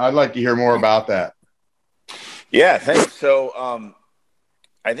 and I'd like to hear more about that. Yeah, thanks. So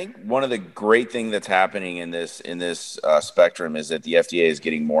I think one of the great things that's happening in this spectrum is that the FDA is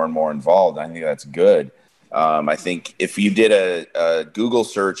getting more and more involved. I think that's good. I think if you did a Google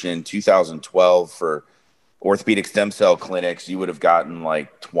search in 2012 for orthopedic stem cell clinics, you would have gotten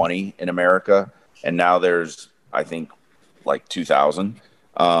like 20 in America, and now there's, I think, like 2,000.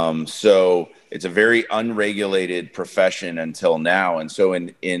 So it's a very unregulated profession until now. And so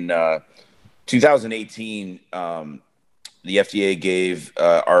in 2018, the FDA gave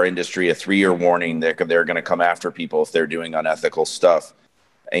our industry a 3-year warning that they're going to come after people if they're doing unethical stuff.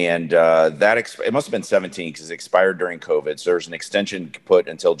 And it must have been 17 because it expired during COVID. So there's an extension put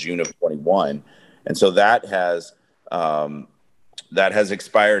until June of 21. And so that has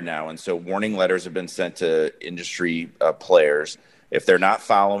expired now. And so warning letters have been sent to industry players if they're not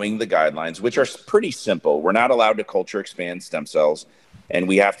following the guidelines, which are pretty simple. We're not allowed to culture expand stem cells, and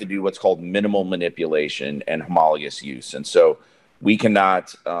we have to do what's called minimal manipulation and homologous use. And so we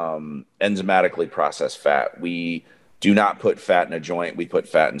cannot enzymatically process fat. We do not put fat in a joint. We put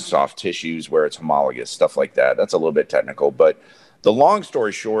fat in soft tissues where it's homologous, stuff like that. That's a little bit technical, but the long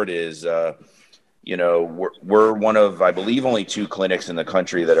story short is, we're one of, I believe, only 2 clinics in the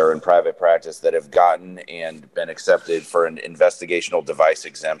country that are in private practice that have gotten and been accepted for an investigational device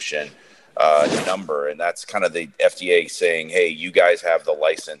exemption number. And that's kind of the FDA saying, hey, you guys have the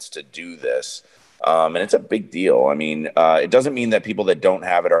license to do this. And it's a big deal. I mean, it doesn't mean that people that don't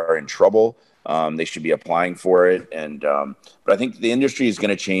have it are in trouble. They should be applying for it. But I think the industry is going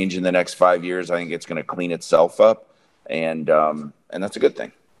to change in the next 5 years. I think it's going to clean itself up. And that's a good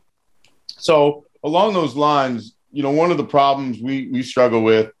thing. So along those lines, one of the problems we struggle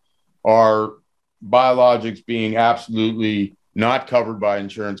with are biologics being absolutely not covered by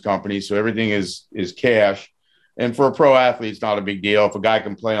insurance companies. So everything is cash. And for a pro athlete, it's not a big deal. If a guy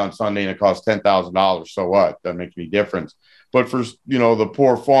can play on Sunday and it costs $10,000, so what? Doesn't make any difference. But for, the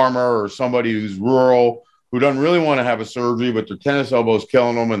poor farmer or somebody who's rural, who doesn't really want to have a surgery, but their tennis elbow's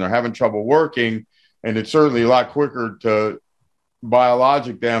killing them and they're having trouble working, and it's certainly a lot quicker to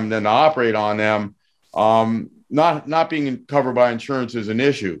biologic them than to operate on them, not being covered by insurance is an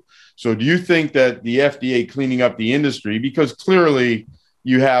issue. So do you think that the FDA cleaning up the industry, because clearly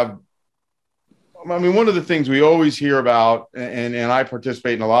you have, one of the things we always hear about, and I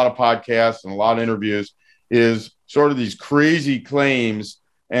participate in a lot of podcasts and a lot of interviews, is sort of these crazy claims,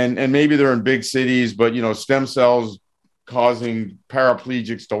 and maybe they're in big cities, but, stem cells causing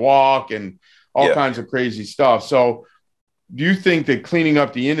paraplegics to walk and all kinds of crazy stuff. So do you think that cleaning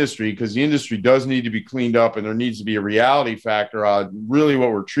up the industry, because the industry does need to be cleaned up and there needs to be a reality factor on really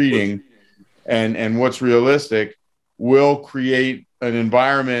what we're treating and what's realistic, will create an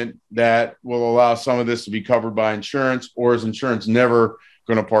environment that will allow some of this to be covered by insurance, or is insurance never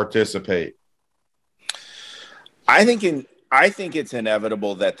going to participate? I think it's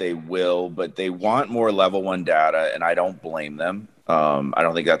inevitable that they will, but they want more level 1 data, and I don't blame them. I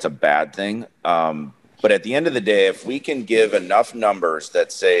don't think that's a bad thing. But at the end of the day, if we can give enough numbers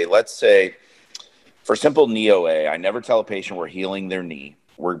that say, let's say, for simple knee OA, I never tell a patient we're healing their knee.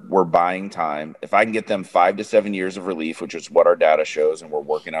 We're buying time. If I can get them 5 to 7 years of relief, which is what our data shows, and we're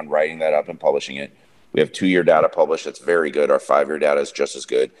working on writing that up and publishing it. We have 2-year data published. That's very good. Our 5-year data is just as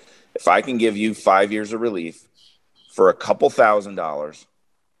good. If I can give you 5 years of relief for a couple $1,000,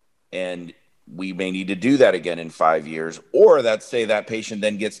 and we may need to do that again in 5 years, or let's say that patient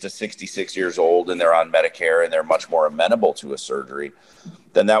then gets to 66 years old and they're on Medicare and they're much more amenable to a surgery,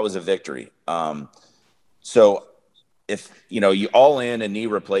 then that was a victory. So if, you all in a knee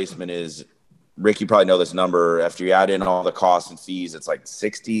replacement is Rick, you probably know this number. After you add in all the costs and fees, it's like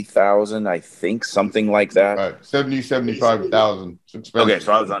 60,000, I think, something like that. Right. 75,000. Okay,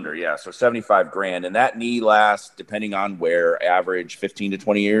 so I was under, yeah. So 75 grand. And that knee lasts, depending on where, average 15 to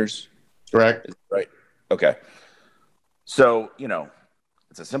 20 years. Correct. Right. Okay. So, you know,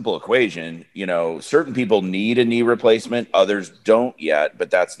 it's a simple equation. You know, certain people need a knee replacement, others don't yet,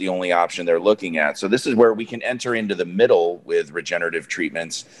 but that's the only option they're looking at. So this is where we can enter into the middle with regenerative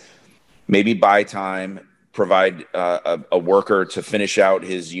treatments, maybe buy time, provide a worker to finish out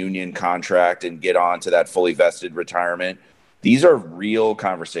his union contract and get on to that fully vested retirement. These are real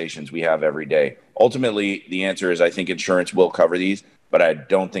conversations we have every day. Ultimately, the answer is I think insurance will cover these, but I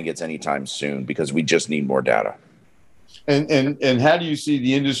don't think it's anytime soon because we just need more data. And how do you see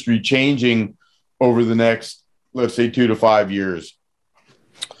the industry changing over the next, let's say, 2 to 5 years?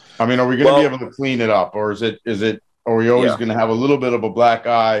 I mean, are we going to be able to clean it up, or are we always going to have a little bit of a black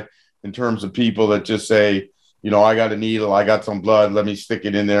eye in terms of people that just say, you know, I got a needle, I got some blood, let me stick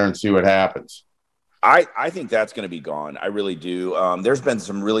it in there and see what happens? I think that's going to be gone. I really do. There's been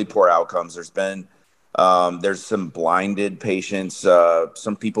some really poor outcomes. There's some blinded patients.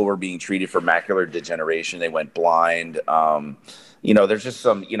 Some people were being treated for macular degeneration. They went blind. You know, there's just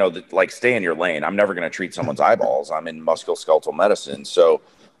some, you know, like stay in your lane. I'm never going to treat someone's eyeballs. I'm in musculoskeletal medicine. So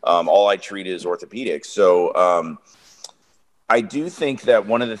all I treat is orthopedics. So I do think that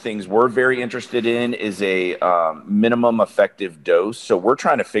one of the things we're very interested in is a minimum effective dose. So we're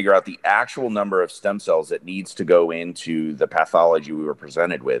trying to figure out the actual number of stem cells that needs to go into the pathology we were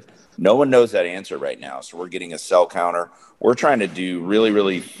presented with. No one knows that answer right now. So we're getting a cell counter. We're trying to do really,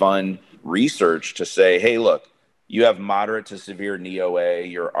 really fun research to say, hey, look, you have moderate to severe knee OA.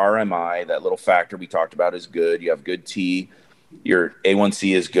 Your RMI, that little factor we talked about, is good. You have good T. Your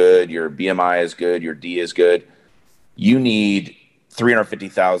A1C is good. Your BMI is good. Your D is good. You need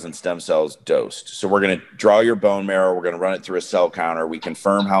 350,000 stem cells dosed. So we're going to draw your bone marrow. We're going to run it through a cell counter. We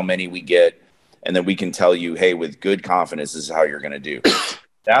confirm how many we get, and then we can tell you, hey, with good confidence, this is how you're going to do.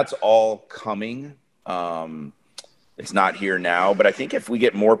 That's all coming. It's not here now, but I think if we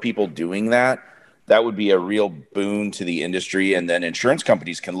get more people doing that, that would be a real boon to the industry. And then insurance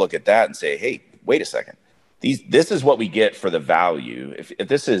companies can look at that and say, hey, wait a second. This is what we get for the value. If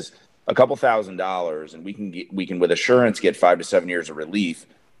this is a couple $1,000 and we can with assurance get 5 to 7 years of relief,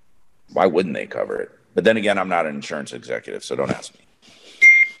 why wouldn't they cover it? But then again, I'm not an insurance executive, so don't ask me.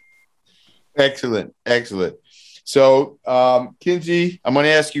 Excellent. So, Kinsey, I'm going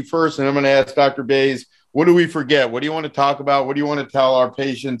to ask you first, and I'm going to ask Dr. Bays, what do we forget? What do you want to talk about? What do you want to tell our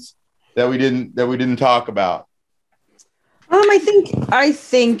patients that we didn't talk about? I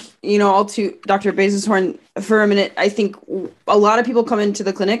think, you know, I'll toot Dr. Bays' horn for a minute. I think a lot of people come into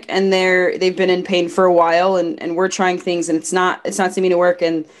the clinic and they've been in pain for a while and we're trying things and it's not seeming to work.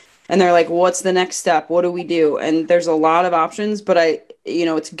 And they're like, what's the next step? What do we do? And there's a lot of options, but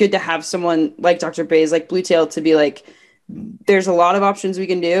it's good to have someone like Dr. Bays, like Blue Tail, to be like, there's a lot of options we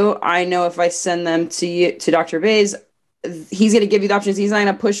can do. I know if I send them to Dr. Bays, he's going to give you the options. He's not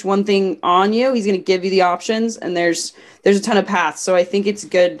going to push one thing on you. He's going to give you the options, and there's a ton of paths. So I think it's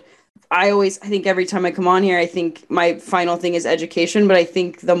good. I think every time I come on here, I think my final thing is education, but I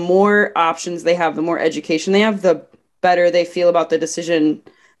think the more options they have, the more education they have, the better they feel about the decision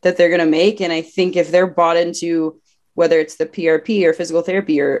that they're going to make. And I think if they're bought into, whether it's the PRP or physical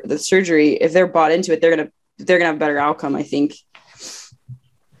therapy or the surgery, if they're bought into it, they're going to have a better outcome, I think.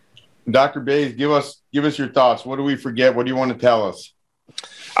 Dr. Bays, give us your thoughts. What do we forget? What do you want to tell us?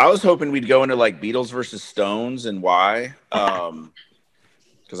 I was hoping we'd go into like Beatles versus Stones and why,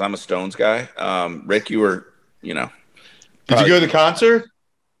 because I'm a Stones guy. Rick, you were, you know. Did you go to the concert?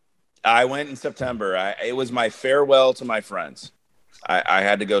 I went in September. It was my farewell to my friends. I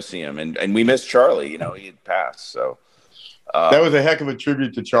had to go see him, and we missed Charlie. You know, he had passed. So that was a heck of a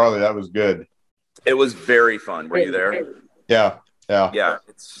tribute to Charlie. That was good. It was very fun. Were you there? Yeah.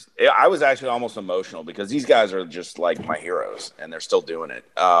 I was actually almost emotional because these guys are just like my heroes, and they're still doing it.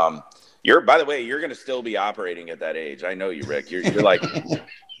 By the way, you're going to still be operating at that age. I know you, Rick. You're like,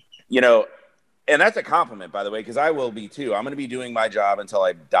 you know, and that's a compliment, by the way, because I will be too. I'm going to be doing my job until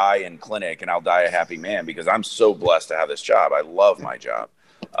I die in clinic, and I'll die a happy man because I'm so blessed to have this job. I love my job.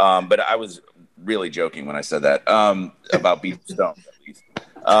 But I was really joking when I said that about Beatles Stones, at least.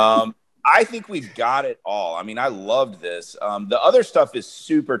 I think we've got it all. I mean, I loved this. The other stuff is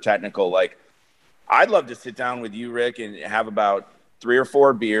super technical. Like, I'd love to sit down with you, Rick, and have about 3 or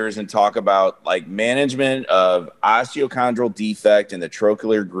 4 beers and talk about like management of osteochondral defect in the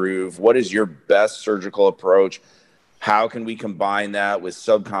trochlear groove. What is your best surgical approach? How can we combine that with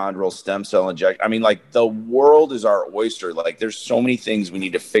subchondral stem cell injection? I mean, like, the world is our oyster. Like, there's so many things we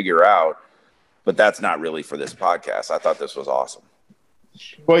need to figure out. but that's not really for this podcast. I thought this was awesome.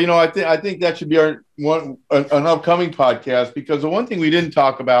 Well, I think that should be an upcoming podcast, because the one thing we didn't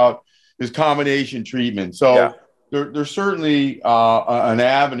talk about is combination treatment. So there's certainly an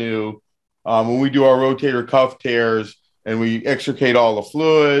avenue when we do our rotator cuff tears and we extricate all the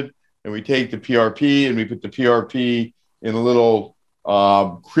fluid and we take the PRP and we put the PRP in a little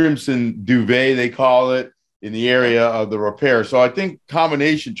crimson duvet, they call it, in the area of the repair. So I think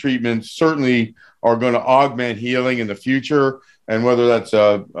combination treatments certainly are going to augment healing in the future. And whether that's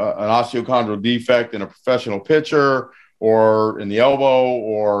an osteochondral defect in a professional pitcher or in the elbow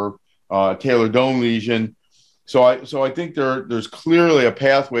or talar dome lesion. So I think there's clearly a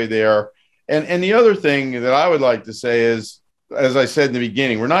pathway there. And the other thing that I would like to say is, as I said in the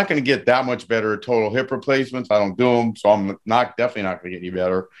beginning, we're not going to get that much better at total hip replacements. I don't do them, so I'm definitely not going to get any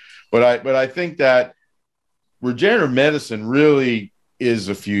better. But I think that regenerative medicine really is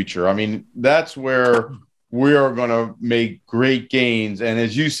the future. I mean, that's where we are going to make great gains. And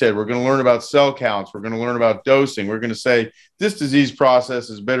as you said, we're going to learn about cell counts. We're going to learn about dosing. We're going to say this disease process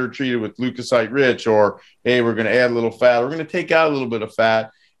is better treated with leukocyte rich, or, hey, we're going to add a little fat. We're going to take out a little bit of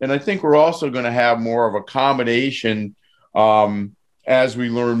fat. And I think we're also going to have more of a combination as we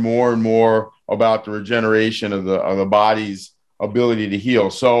learn more and more about the regeneration of the body's ability to heal.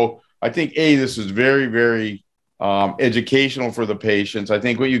 So I think, this is very, very educational for the patients. I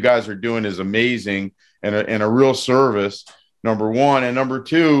think what you guys are doing is amazing and a real service, number one. And number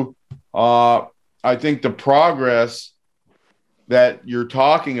two, I think the progress that you're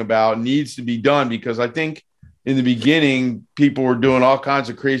talking about needs to be done, because I think in the beginning, people were doing all kinds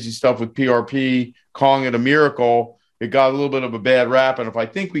of crazy stuff with PRP, calling it a miracle. It got a little bit of a bad rap. And if I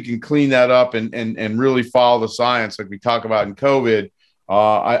think we can clean that up and really follow the science like we talk about in COVID,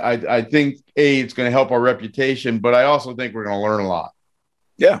 I think, it's going to help our reputation, but I also think we're going to learn a lot.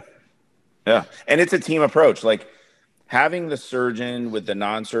 Yeah. Yeah. And it's a team approach. Like having the surgeon with the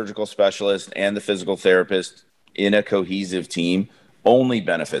non-surgical specialist and the physical therapist in a cohesive team only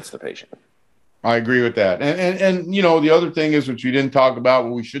benefits the patient. I agree with that. And the other thing is, which we didn't talk about,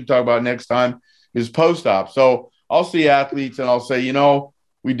 what we should talk about next time, is post-op. So I'll see athletes and I'll say,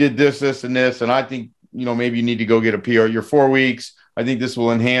 we did this, and this, and I think, maybe you need to go get a PR. You're 4 weeks. I think this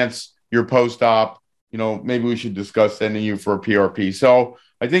will enhance your post-op. Maybe we should discuss sending you for a PRP. So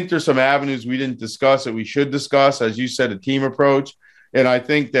I think there's some avenues we didn't discuss that we should discuss. As you said, a team approach. And I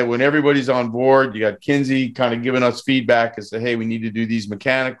think that when everybody's on board, you got Kinsey kind of giving us feedback as to, hey, we need to do these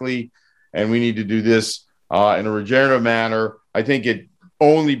mechanically and we need to do this in a regenerative manner. I think it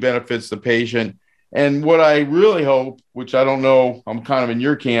only benefits the patient. And what I really hope, which I don't know, I'm kind of in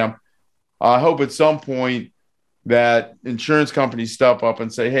your camp, I hope at some point that insurance companies step up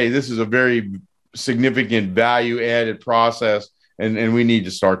and say, hey, this is a very significant value added process. And we need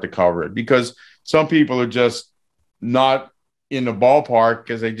to start to cover it, because some people are just not in the ballpark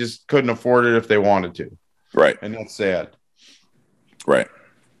because they just couldn't afford it if they wanted to. Right. And that's sad. Right.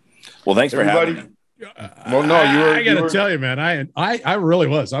 Well, thanks for having me. Well, no, I got to tell you, man, I really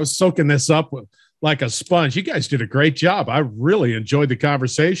was. I was soaking this up like a sponge. You guys did a great job. I really enjoyed the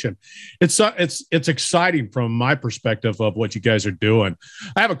conversation. It's exciting from my perspective of what you guys are doing.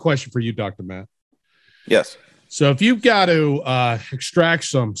 I have a question for you, Dr. Matt. Yes. So if you've got to extract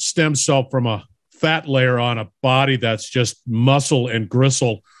some stem cell from a fat layer on a body that's just muscle and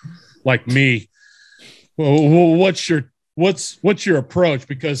gristle like me, well, what's your approach?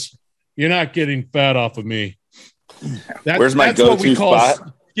 Because you're not getting fat off of me. Where's my go-to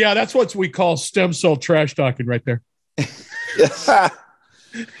spot? Yeah, that's what we call stem cell trash talking right there.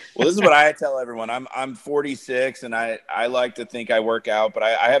 Well, this is what I tell everyone. I'm 46 and I like to think I work out, but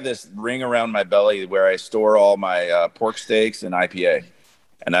I have this ring around my belly where I store all my pork steaks and IPA,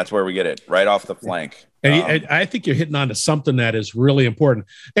 and that's where we get it, right off the flank. And I think you're hitting on to something that is really important.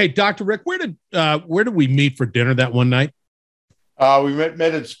 Hey, Dr. Rick, where did we meet for dinner that one night? We met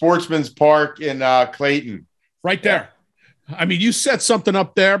at Sportsman's Park in Clayton. Right there. Yeah. I mean, you set something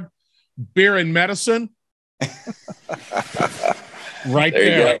up there, beer and medicine. Right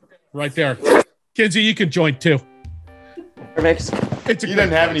there. Right there. Kinsey, you can join too. Perfect. You didn't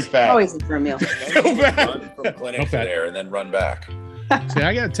have any fat. Always eat for a meal. Run from clinic to there and then run back. See,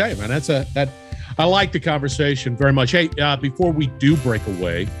 I got to tell you, man, I like the conversation very much. Hey, before we do break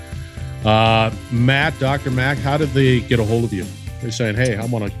away, Matt, Dr. Mack, how did they get a hold of you? They're saying, hey, I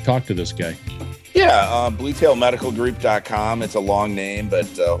want to talk to this guy. Yeah, bluetailmedicalgroup.com. It's a long name, but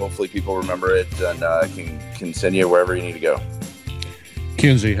hopefully people remember it and can send you wherever you need to go.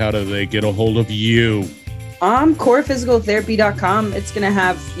 Kinsey, how do they get a hold of you? CorePhysicalTherapy.com. It's going to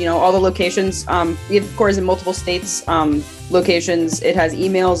have, all the locations. We have, of course, in multiple states, locations. It has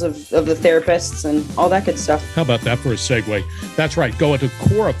emails of the therapists and all that good stuff. How about that for a segue? That's right. Go into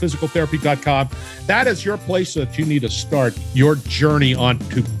CorePhysicalTherapy.com. That is your place that you need to start your journey on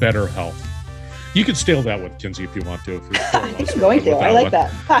to better health. You can steal that one, Kinsey, if you want to. I think I'm going to. I like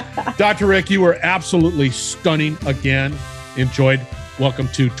that. Dr. Rick, you were absolutely stunning again. Enjoyed. Welcome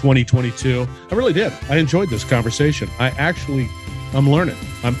to 2022. I really did. I enjoyed this conversation. I'm learning.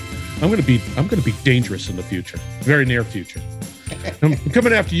 I'm going to be dangerous in the future, very near future. I'm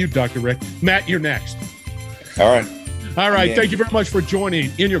coming after you, Dr. Rick. Matt, you're next. All right. Yeah. Thank you very much for joining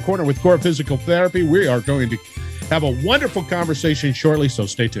In Your Corner with Core Physical Therapy. We are going to have a wonderful conversation shortly, so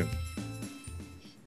stay tuned.